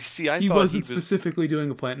 Because see, I He thought wasn't specifically doing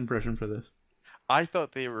a Plant impression for this. I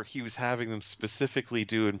thought he was having them specifically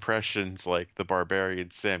do impressions like the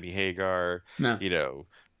Barbarian Sammy Hagar, No, you know,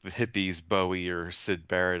 the hippies Bowie or Sid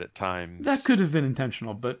Barrett at that times, could have been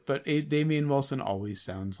intentional, but Damian Wilson always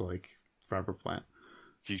sounds like Robert Plant.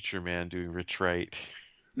 Future Man doing Rich Wright.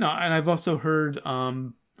 No, and I've also heard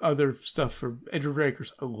other stuff for Edward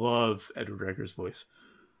Rakers. I love Edward Rakers' voice.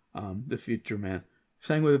 The Future Man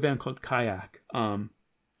sang with a band called Kayak.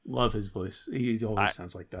 Love his voice. He I always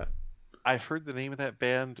sounds like that. I've heard the name of that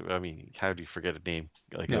band. I mean, how do you forget a name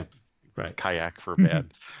like Yeah, a right. kayak for a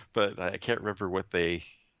band? But I can't remember what they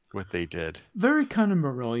did. Very kind of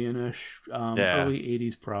Marillion-ish, Yeah, early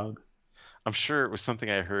 '80s prog. I'm sure it was something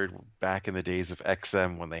I heard back in the days of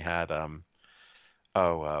XM when they had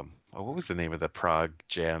what was the name of the prog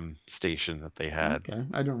jam station that they had? Okay,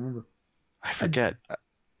 I don't remember. I I'd forget.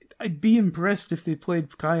 I'd be impressed if they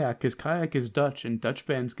played Kayak because Kayak is Dutch and Dutch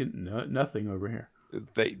bands get nothing over here.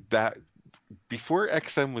 They that Before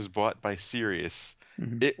XM was bought by Sirius,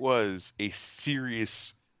 Mm-hmm. it was a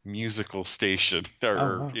serious musical station Oh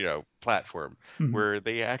or wow. platform Mm-hmm. where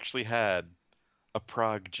they actually had a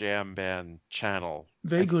prog jam band channel.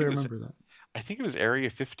 Vaguely remember that. I think it was Area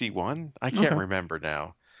 51. I can't Okay. remember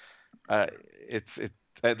now. Uh, it's it.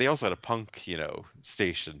 They also had a punk,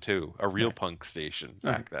 station too, a real Right. punk station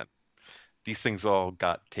Okay. back then. These things all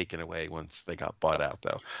got taken away once they got bought out,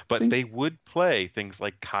 though. But Think they would play things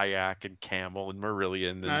like Kayak and Camel and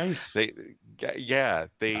Marillion, and nice. they, yeah, Wow.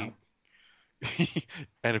 they,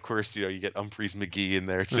 and of course, you get Humphreys McGee in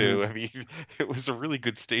there Uh-huh. too. I mean, it was a really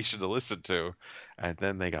good station to listen to, and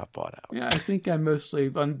then they got bought out. Yeah, I think I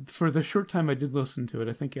mostly for the short time I did listen to it,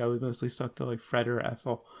 I think I was mostly stuck to like Fred or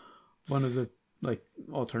Ethel, one of the like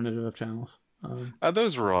alternative channels.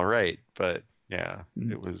 Those were all right, but yeah,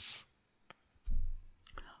 Mm. it was.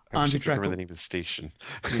 I On wish to I could track, remember the name of the station.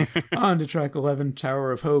 yeah. On to track 11,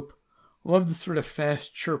 Tower of Hope. Love the sort of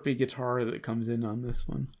fast, chirpy guitar that comes in on this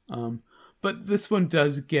one. But this one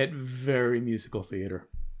does get very musical theater.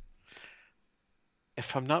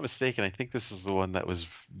 If I'm not mistaken, I think this is the one that was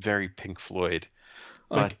very Pink Floyd,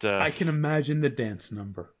 Like but I can imagine the dance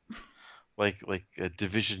number. like a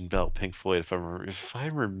Division Belt Pink Floyd, if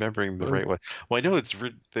I'm remembering the Oh, right one. Well, I know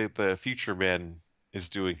the Future Man is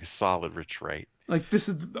doing a solid Rich Wright. like this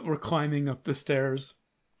is we're climbing up the stairs.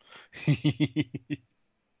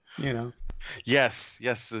 You know. Yes,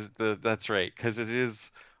 that's right, because it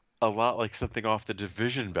is a lot like something off the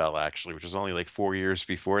Division Bell actually, which is only like 4 years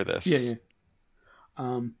before Yeah, this. yeah.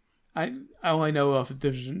 Um, I all I know of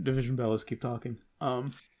Division Bell is keep talking.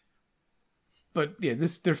 But yeah,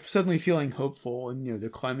 they're suddenly feeling hopeful, and they're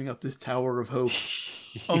climbing up this tower of hope,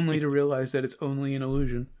 only to realize that it's only an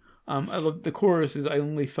illusion. I love the chorus is I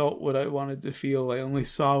only felt what I wanted to feel, I only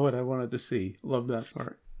saw what I wanted to see. Love that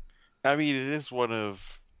part. I mean, it is one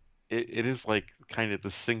of it is like kind of the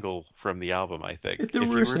single from the album, I think. If there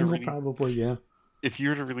were a single, probably yeah, If you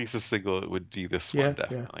were to release a single, it would be this one, yeah, yeah.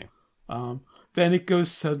 definitely. Um, then it goes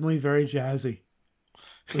suddenly very jazzy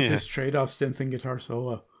with Yeah. this trade-off synth and guitar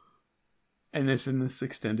solo, and this in this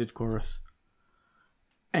extended chorus.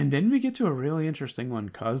 And then we get to a really interesting one,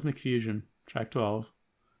 Cosmic Fusion, track 12.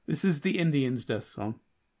 This is the Indian's death song.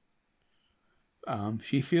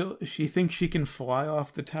 She thinks she can fly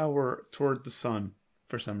off the tower toward the sun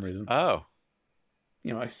for some reason. Oh,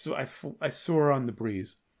 I soar on the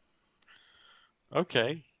breeze.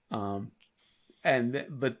 okay. Um,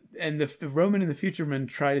 The Roman and the future men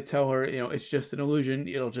try to tell her, it's just an illusion.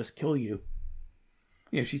 It'll just kill you.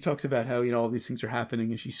 She talks about how all these things are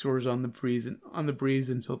happening, and she soars on the breeze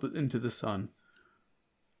until into the sun.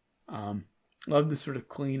 Love the sort of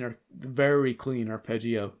the very clean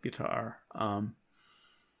arpeggio guitar. And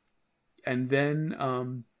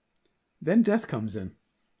then death comes in.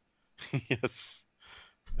 Yes.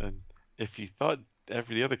 And if you thought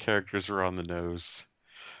the other characters were on the nose,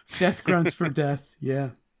 Death grunts for death. Yeah,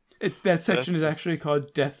 that section is actually is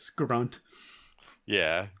called Death's Grunt.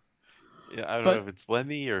 yeah. Yeah, I don't know if But it's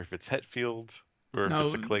Lemmy or if it's Hetfield or if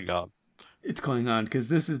it's no, a Klingon. it's going on because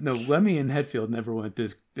this is no Lemmy and Hetfield never went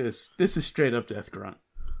this is straight up death grunt.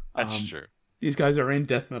 That's true. These guys are in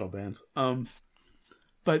death metal bands.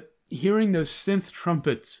 But hearing those synth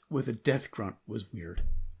trumpets with a death grunt was weird.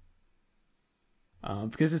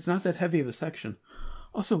 Because it's not that heavy of a section.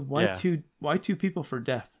 Also, why two people for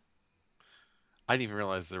death? I didn't even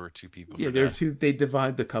realize there were two people. Yeah, there are two. They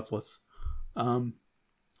divide the couplets.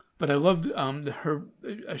 But I loved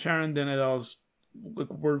Sharon Denadal's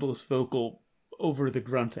wordless vocal over the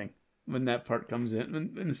grunting when that part comes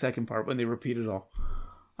in the second part when they repeat it all,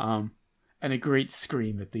 and a great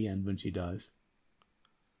scream at the end when she dies.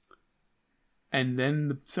 And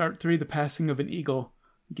then part 3, the passing of an eagle.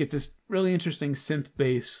 You get this really interesting synth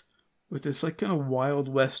bass with this like kind of Wild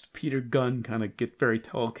West Peter Gunn kind of very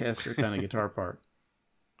Telecaster kind of guitar part.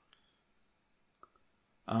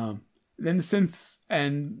 Then the synths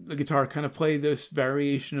and the guitar kind of play this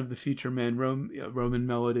variation of the Future Man Roman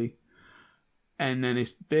melody. And then a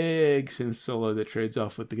big synth solo that trades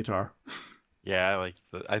off with the guitar. Yeah,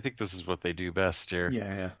 I think this is what they do best here.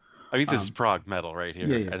 Yeah. I mean, this is prog metal right here.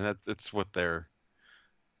 Yeah. And it's what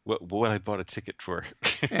I bought a ticket for.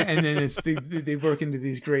 And then they work into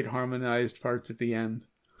these great harmonized parts at the end.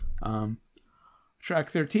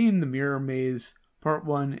 Track 13, The Mirror Maze, Part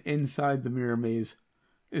 1, Inside the Mirror Maze.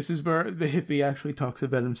 This is where the hippie actually talks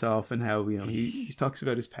about himself and how, he talks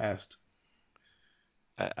about his past.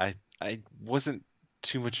 I wasn't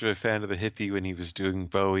too much of a fan of the hippie when he was doing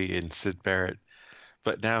Bowie and Syd Barrett,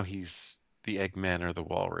 but now he's the Eggman or the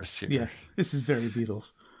Walrus here. Yeah, this is very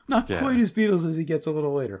Beatles. Not quite as Beatles as he gets a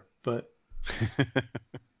little later, but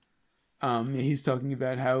he's talking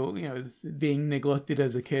about how, being neglected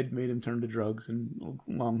as a kid made him turn to drugs and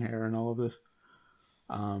long hair and all of this.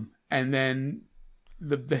 And then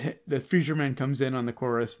the Future Man comes in on the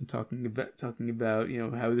chorus and talking about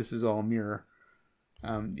how this is all a mirror.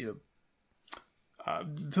 How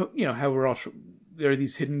we're all there are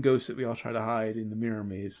these hidden ghosts that we all try to hide in the mirror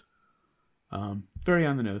maze. Very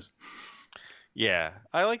on the nose. Yeah,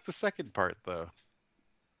 I like the second part though.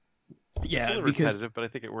 Yeah, it's a little repetitive, but I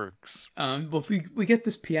think it works. Well, if we get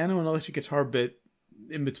this piano and electric guitar bit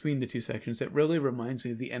in between the two sections, that really reminds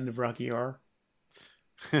me of the end of Rocky R.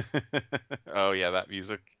 Oh yeah, that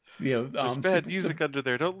music. There's bad music under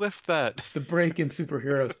there. Don't lift that. The break in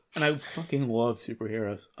Superheroes, and I fucking love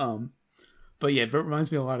Superheroes. But yeah, it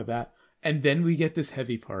reminds me a lot of that. And then we get this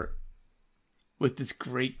heavy part with this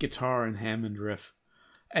great guitar and Hammond riff,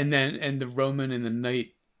 and the Roman and the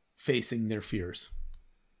Knight facing their fears.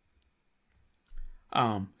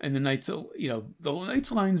 And the Knight's, the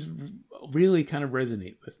Knight's lines really kind of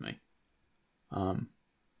resonate with me.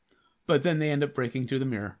 But then they end up breaking through the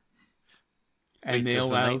mirror. And they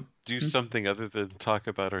allow... the Knight do something other than talk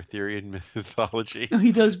about Arthurian mythology? No,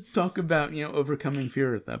 he does talk about, overcoming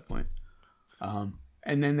fear at that point.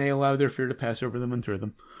 And then they allow their fear to pass over them and through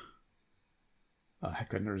them. I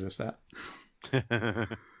couldn't resist that.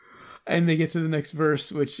 And they get to the next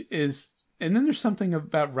verse, which is... And then there's something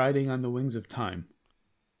about riding on the wings of time,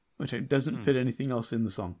 which doesn't fit anything else in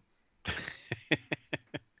the song.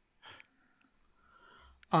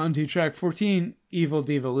 On to track 14, Evil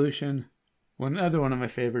Devolution. Another one of my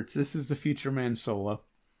favorites. This is the Future Man solo.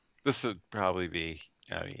 This would probably be,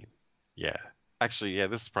 yeah. Actually, yeah,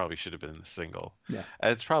 this probably should have been the single. Yeah.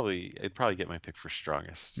 It'd probably get my pick for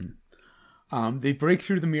strongest. They break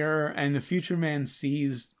through the mirror, and the Future Man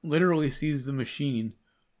literally sees the machine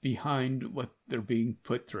behind what they're being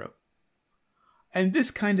put through. And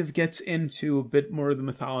this kind of gets into a bit more of the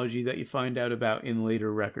mythology that you find out about in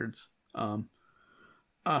later records.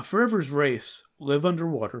 Forever's race live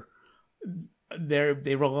underwater.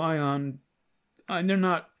 They rely on, and they're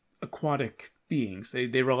not aquatic beings.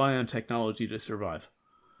 They rely on technology to survive.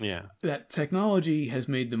 Yeah. That technology has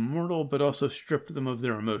made them mortal, but also stripped them of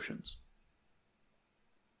their emotions.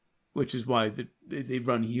 Which is why they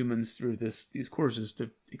run humans through these courses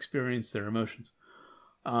to experience their emotions.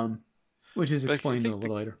 Which is explained a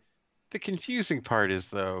little later. The confusing part is,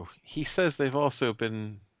 though, he says they've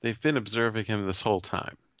been observing him this whole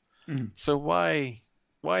time. Mm. So why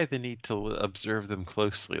the need to observe them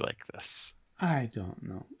closely like this? I don't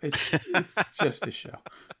know. It's just a show.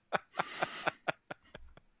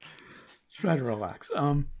 Try to relax.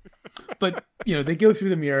 But they go through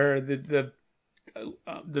the mirror. The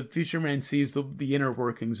future man sees the inner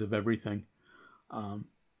workings of everything. Um,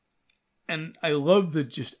 and I love the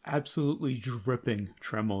just absolutely dripping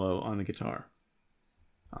tremolo on the guitar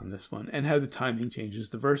on this one, and how the timing changes.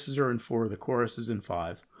 The verses are in 4, the chorus is in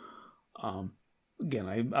 5.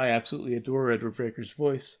 Again, I absolutely adore Edward Baker's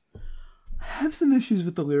voice. I have some issues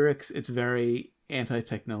with the lyrics. It's very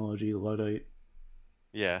anti-technology, Luddite.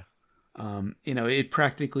 Yeah. It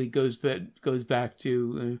practically goes back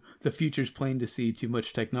to the future's plain to see, too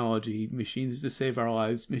much technology, machines to save our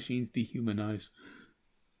lives, machines dehumanize.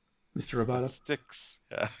 Mr. That Roboto. sticks.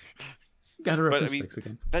 Yeah. Got to But I reference mean, six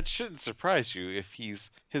again. that shouldn't surprise you if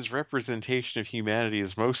his representation of humanity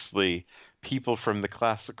is mostly people from the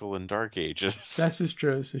classical and dark ages. This is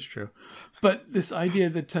true. But this idea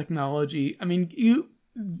that technology, I mean,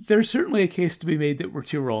 there's certainly a case to be made that we're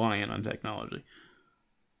too reliant on technology.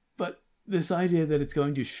 But this idea that it's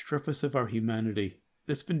going to strip us of our humanity,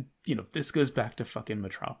 this goes back to fucking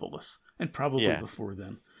Metropolis, and probably Yeah. before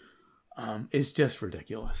then, is just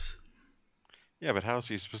ridiculous. Yeah, but how else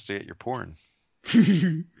are you supposed to get your porn?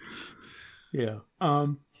 Yeah.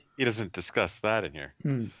 He doesn't discuss that in here.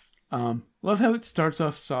 Love how it starts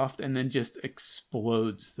off soft and then just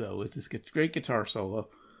explodes, though, with this great guitar solo,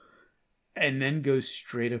 and then goes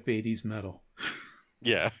straight up 80s metal.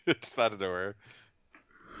 Yeah, it's out of nowhere.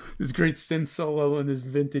 This great synth solo and this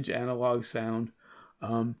vintage analog sound.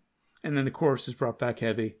 And then the chorus is brought back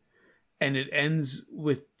heavy. And it ends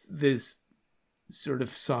with this sort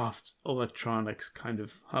of soft electronics kind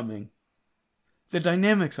of humming. The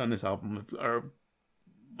dynamics on this album are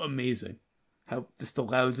amazing. How just the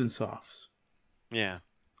louds and softs. Yeah.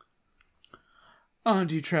 On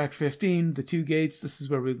to track 15, The Two Gates. This is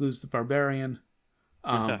where we lose the Barbarian.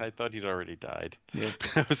 I thought he'd already died. Yeah.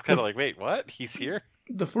 I was kind of like, wait, what? He's here?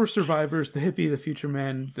 The 4 survivors, the hippie, the future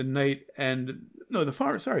man, the knight, and no,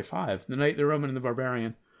 5. The knight, the Roman, and the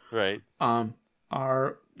barbarian. Right. There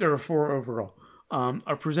are 4 overall.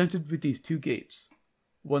 Are presented with these 2 gates.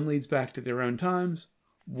 One leads back to their own times.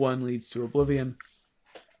 One leads to oblivion.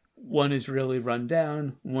 One is really run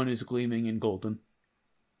down. One is gleaming and golden.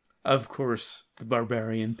 Of course, the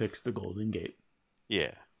barbarian picks the golden gate.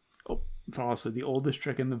 Yeah. Oh, also the oldest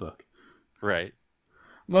trick in the book. Right.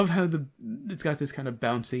 Love how it's got this kind of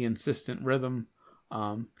bouncy, insistent rhythm.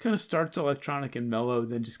 Kind of starts electronic and mellow,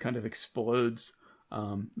 then just kind of explodes.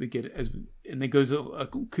 We get and then goes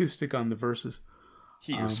acoustic on the verses.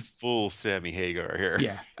 He is full Sammy Hagar here.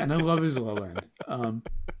 Yeah, and I love his low end.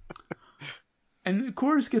 And the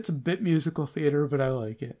chorus gets a bit musical theater, but I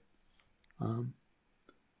like it.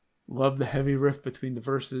 Love the heavy riff between the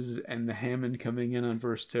verses and the Hammond coming in on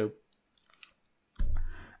verse 2.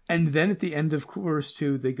 And then at the end of chorus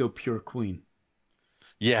 2, they go pure Queen.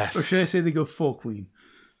 Yes. Or should I say they go full Queen?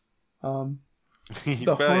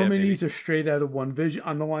 The harmonies are straight out of One Vision.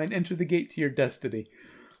 On the line, enter the gate to your destiny.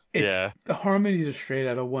 The harmonies are straight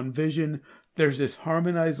out of One Vision. There's this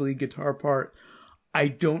harmonized lead guitar part. I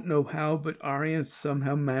don't know how, but Ayreon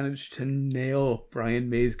somehow managed to nail Brian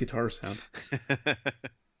May's guitar sound.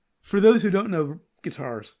 For those who don't know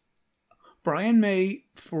guitars, Brian May,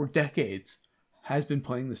 for decades, has been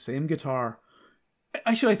playing the same guitar.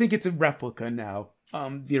 Actually, I think it's a replica now.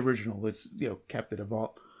 The original is, kept at a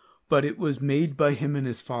vault. But it was made by him and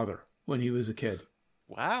his father when he was a kid.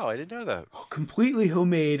 Wow, I didn't know that. Completely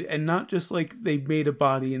homemade, and not just like they made a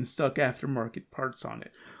body and stuck aftermarket parts on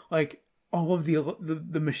it. Like all of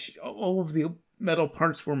all of the metal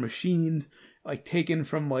parts were machined, like taken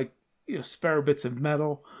from spare bits of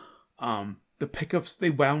metal. The pickups, they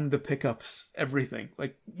wound the pickups, everything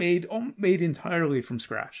like made entirely from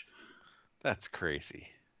scratch. That's crazy.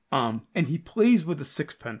 And he plays with a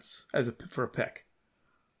sixpence for a pick.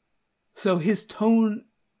 So his tone,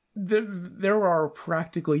 there are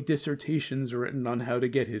practically dissertations written on how to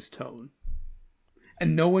get his tone.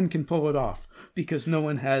 And no one can pull it off because no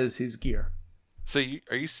one has his gear. So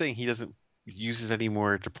are you saying he doesn't use it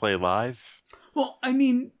anymore to play live? Well, I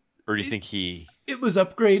mean... Or do you think he... It was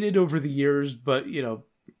upgraded over the years, but,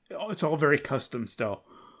 it's all very custom still.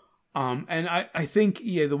 And I think,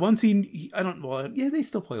 the ones they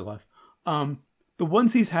still play live. The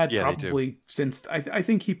ones he's had probably since, I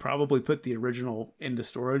think he probably put the original into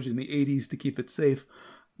storage in the 80s to keep it safe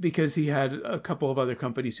because he had a couple of other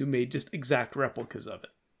companies who made just exact replicas of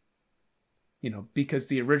it. Because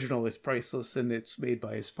the original is priceless and it's made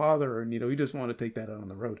by his father and, he doesn't want to take that out on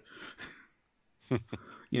the road.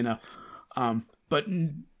 But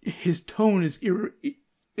his tone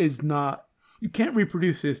is not. You can't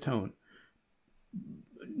reproduce his tone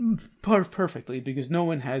perfectly because no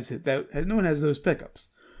one has that. No one has those pickups.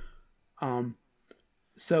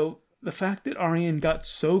 So the fact that Ayreon got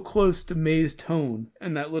so close to May's tone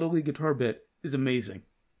and that little lead guitar bit is amazing.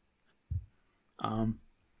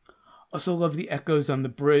 Also love the echoes on the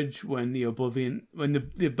bridge when the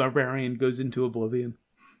barbarian goes into oblivion.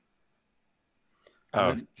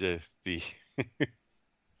 Oh, just the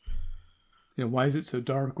Why is it so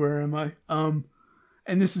dark? Where am I?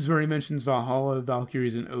 And this is where he mentions Valhalla,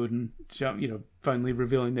 Valkyries, and Odin. Finally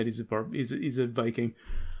revealing that he's a Viking.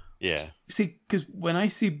 Yeah. See, because when I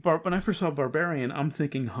first saw Barbarian, I'm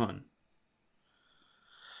thinking Hun.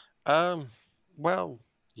 Well,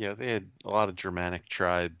 they had a lot of Germanic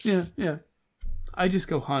tribes. Yeah, yeah. I just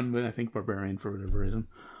go Hun when I think Barbarian for whatever reason.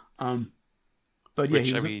 But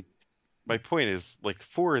yeah, my point is, like,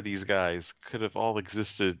 4 of these guys could have all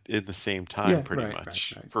existed in the same time, pretty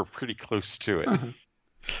much. Right. We're pretty close to it.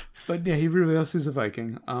 But yeah, he reveals he's a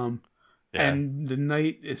Viking. And the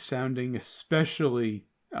knight is sounding especially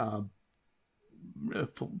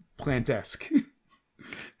plant-esque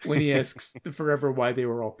when he asks forever why they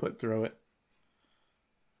were all put through it.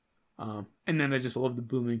 And then I just love the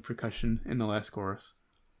booming percussion in the last chorus.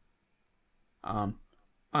 On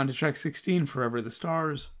to track 16, Forever the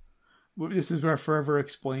Stars. This is where Forever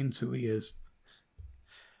explains who he is.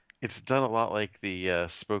 It's done a lot like the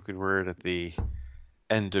spoken word at the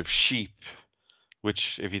end of Sheep,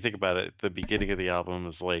 which, if you think about it, the beginning of the album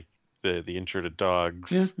is like the intro to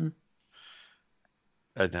Dogs. Yeah.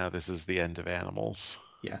 And now this is the end of Animals.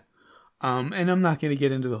 Yeah. And I'm not going to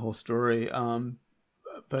get into the whole story.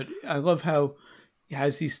 But I love how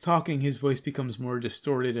as he's talking, his voice becomes more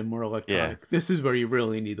distorted and more electronic. Yeah. This is where you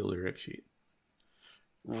really need the lyric sheet.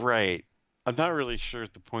 Right. I'm not really sure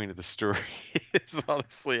what the point of the story is,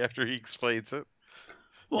 honestly, after he explains it.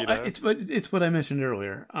 Well, it's what I mentioned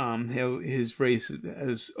earlier. How his race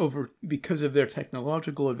has because of their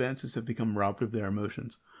technological advances have become robbed of their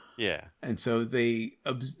emotions. Yeah. And so they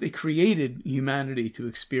created humanity to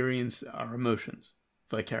experience our emotions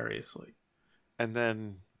vicariously. And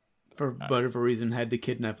then, for whatever reason, had to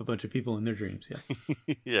kidnap a bunch of people in their dreams.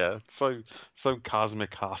 Yeah. Yeah. Some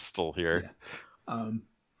cosmic hostel here. Yeah.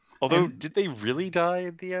 Although, did they really die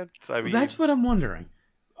in the end? I mean, that's what I'm wondering.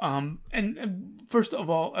 And first of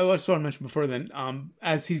all, I just want to mention before then,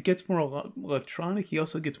 as he gets more electronic, he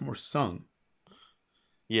also gets more sung.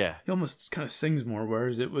 Yeah. He almost kind of sings more,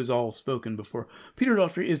 whereas it was all spoken before. Peter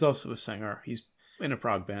Daltrey is also a singer. He's in a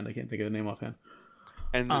prog band. I can't think of the name offhand.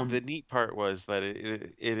 And the neat part was that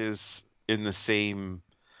it is in the same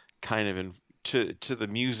kind of to the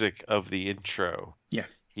music of the intro. Yeah.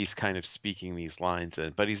 He's kind of speaking these lines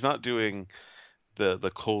in, but he's not doing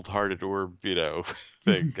the cold-hearted orb,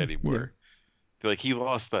 thing anymore. Yeah. Like, he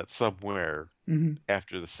lost that somewhere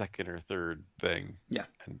after the second or third thing. Yeah.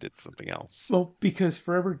 And did something else. Well, because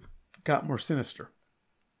Forever got more sinister.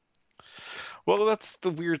 Well, that's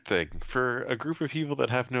the weird thing. For a group of people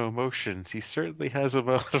that have no emotions, he certainly has a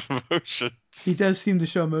lot of emotions. He does seem to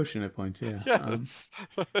show emotion at points, yeah. Yes,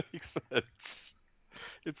 that makes sense.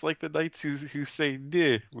 It's like the knights who say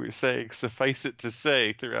 "neh," we're saying "suffice it to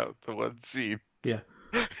say" throughout the one scene. Yeah.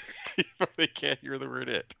 They can't hear the word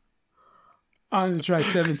 "it." On to track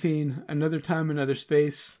 17, Another Time, Another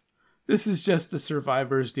Space. This is just the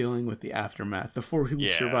survivors dealing with the aftermath. The 4 who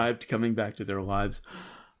survived coming back to their lives.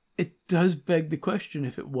 It does beg the question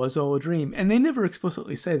if it was all a dream. And they never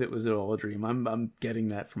explicitly say that it was all a dream. I'm getting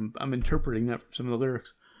that I'm interpreting that from some of the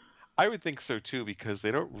lyrics. I would think so too, because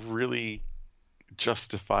they don't really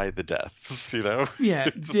justify the deaths, Yeah.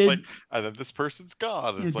 It's just like, and then this person's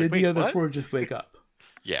gone. And it's did like, wait, the other what? 4 just wake up?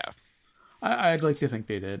 Yeah. I'd like to think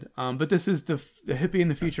they did. But this is the hippie in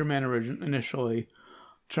the future man initially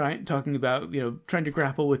talking about, trying to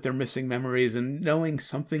grapple with their missing memories and knowing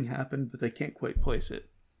something happened, but they can't quite place it.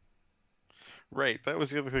 Right. That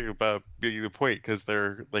was the other thing about being the point, because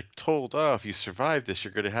they're like told, oh, if you survive this,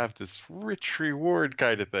 you're going to have this rich reward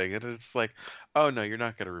kind of thing. And it's like, oh, no, you're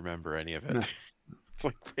not going to remember any of it. No. It's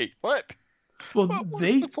like, wait, what? Well, what's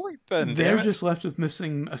the point then? They're just left with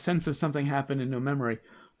missing a sense of something happened and no memory.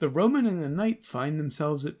 The Roman and the Knight find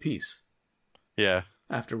themselves at peace. Yeah.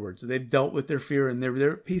 Afterwards. They've dealt with their fear and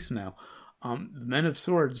they're at peace now. The Men of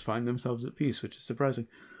Swords find themselves at peace, which is surprising.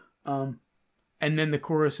 And then the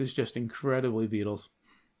chorus is just incredibly Beatles.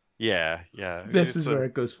 Yeah, yeah. This is where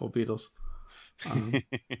it goes full Beatles. And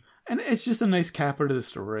it's just a nice capper to the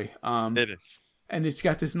story. It is. And it's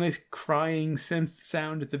got this nice crying synth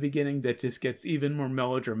sound at the beginning that just gets even more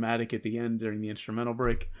melodramatic at the end during the instrumental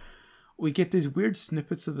break. We get these weird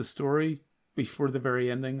snippets of the story before the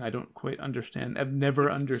very ending. I don't quite understand. I've never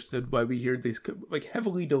It's understood why we hear these like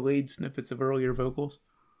heavily delayed snippets of earlier vocals.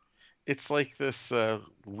 it's like this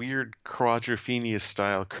weird Quadrophenia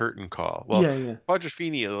style curtain call. Well, Yeah, yeah,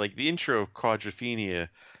 Quadrophenia, like the intro of Quadrophenia,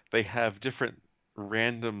 they have different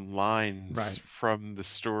random lines right, from the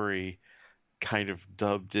story kind of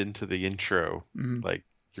dubbed into the intro. mm, Like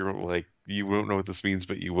you're like you won't know what this means,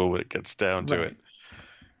 but you will when it gets down to it. right,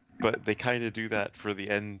 But they kind of do that for the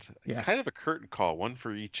end, yeah, kind of a curtain call, one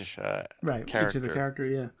for each right. Each of the character. character,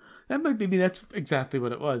 yeah. That might maybe that's exactly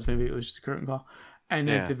what it was. Maybe it was just a curtain call. And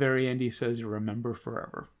at Yeah. the very end, he says, "Remember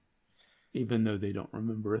forever," even though they don't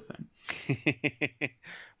remember a thing.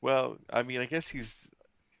 Well, I mean, I guess he's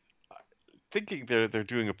thinking they're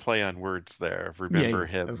doing a play on words there. Yeah, Remember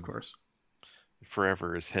yeah, of him, course.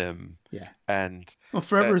 forever is him, Yeah. and Well,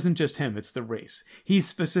 forever that. isn't just him; it's the race. He's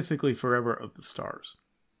specifically forever of the stars.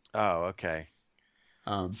 Oh, okay.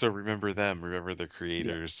 Um, So remember them, remember their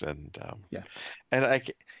yeah, creators, yeah,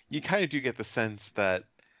 and you kind of do get the sense that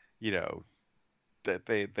you know that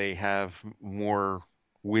they have more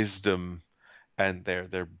wisdom and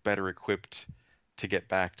they're better equipped to get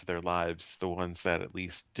back to their lives, the ones that at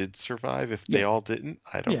least did survive. If they yeah, all didn't,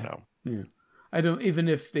 I don't yeah, know. yeah. I don't. Even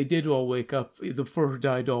if they did all wake up, if the four who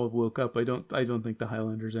died all woke up. I don't. I don't think the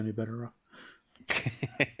Highlanders any better off.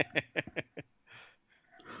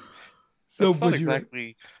 So That's not would you?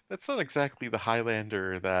 exactly that's not exactly the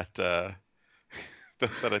Highlander that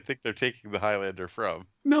that I think they're taking the Highlander from.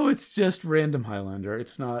 No, it's just random Highlander.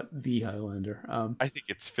 It's not the Highlander. I think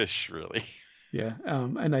it's Fish, really. Yeah.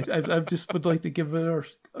 And I just would like to give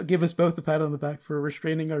us both a pat on the back for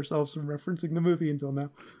restraining ourselves from referencing the movie until now.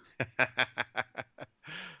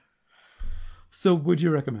 So would you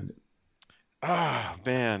recommend it? Ah,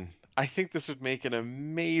 man. I think this would make an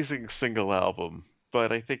amazing single album,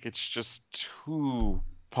 but I think it's just too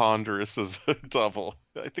ponderous as a double.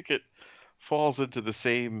 I think it falls into the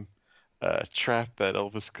same trap that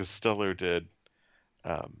Elvis Costello did.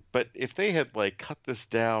 But if they had like cut this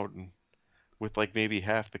down with like maybe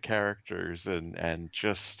half the characters and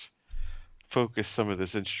just focus some of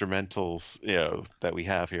this instrumentals, that we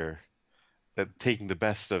have here, that taking the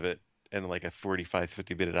best of it and like a 45,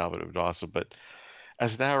 50-minute album would be awesome. But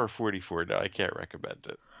as an hour 44, no, I can't recommend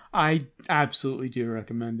it. I absolutely do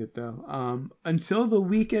recommend it though. Until the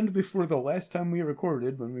weekend before the last time we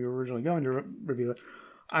recorded, when we were originally going to review it,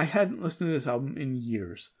 I hadn't listened to this album in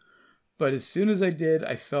years. But as soon as I did,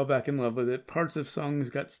 I fell back in love with it. Parts of songs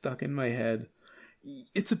got stuck in my head.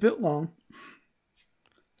 It's a bit long,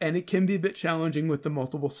 and it can be a bit challenging with the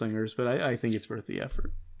multiple singers, but I think it's worth the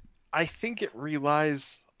effort. I think it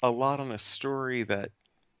relies a lot on a story that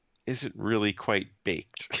isn't really quite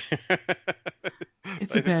baked.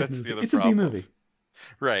 It's a I think bad that's the movie. other It's a B problem. movie,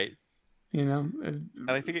 Right. you know. And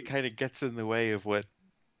I think it kind of gets in the way of what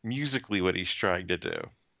musically what he's trying to do.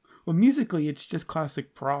 Well, musically, it's just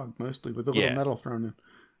classic prog mostly, with a little Yeah. metal thrown in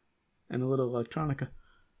and a little electronica.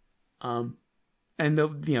 Um, and the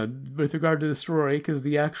with regard to the story, because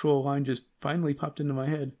the actual line just finally popped into my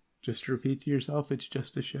head. Just repeat to yourself, it's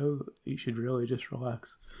just a show. You should really just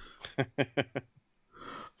relax.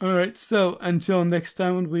 All right, so until next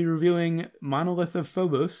time, we'll be reviewing Monolith of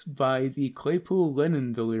Phobos by the Claypool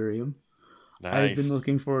Lennon Delirium. I've been Nice.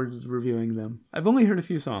 looking forward to reviewing them. I've only heard a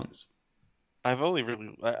few songs. I've only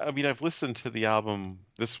really, I mean, I've listened to the album,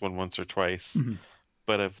 this one once or twice, Mhm.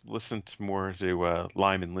 but I've listened more to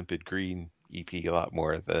Lime and Limpid Green EP a lot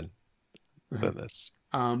more Uh-huh. than this.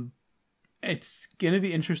 Um, it's gonna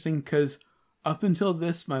be interesting because up until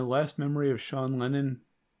this, my last memory of Sean Lennon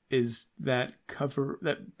is that cover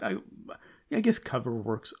that I guess cover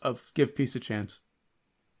works of "Give Peace a Chance"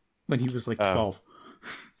 when he was like Oh, 12.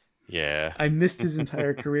 yeah. I missed his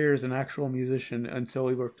entire career as an actual musician until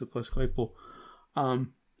he worked with Les Claypool.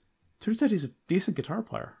 Um, Turns out he's a decent guitar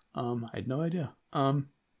player. I had no idea. And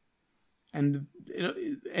and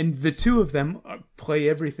the two of them play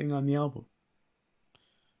everything on the album,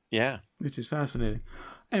 Yeah. which is fascinating.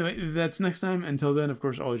 Anyway, that's next time. Until then, of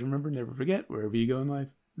course, always remember, never forget, wherever you go in life,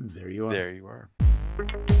 there you are. There you are.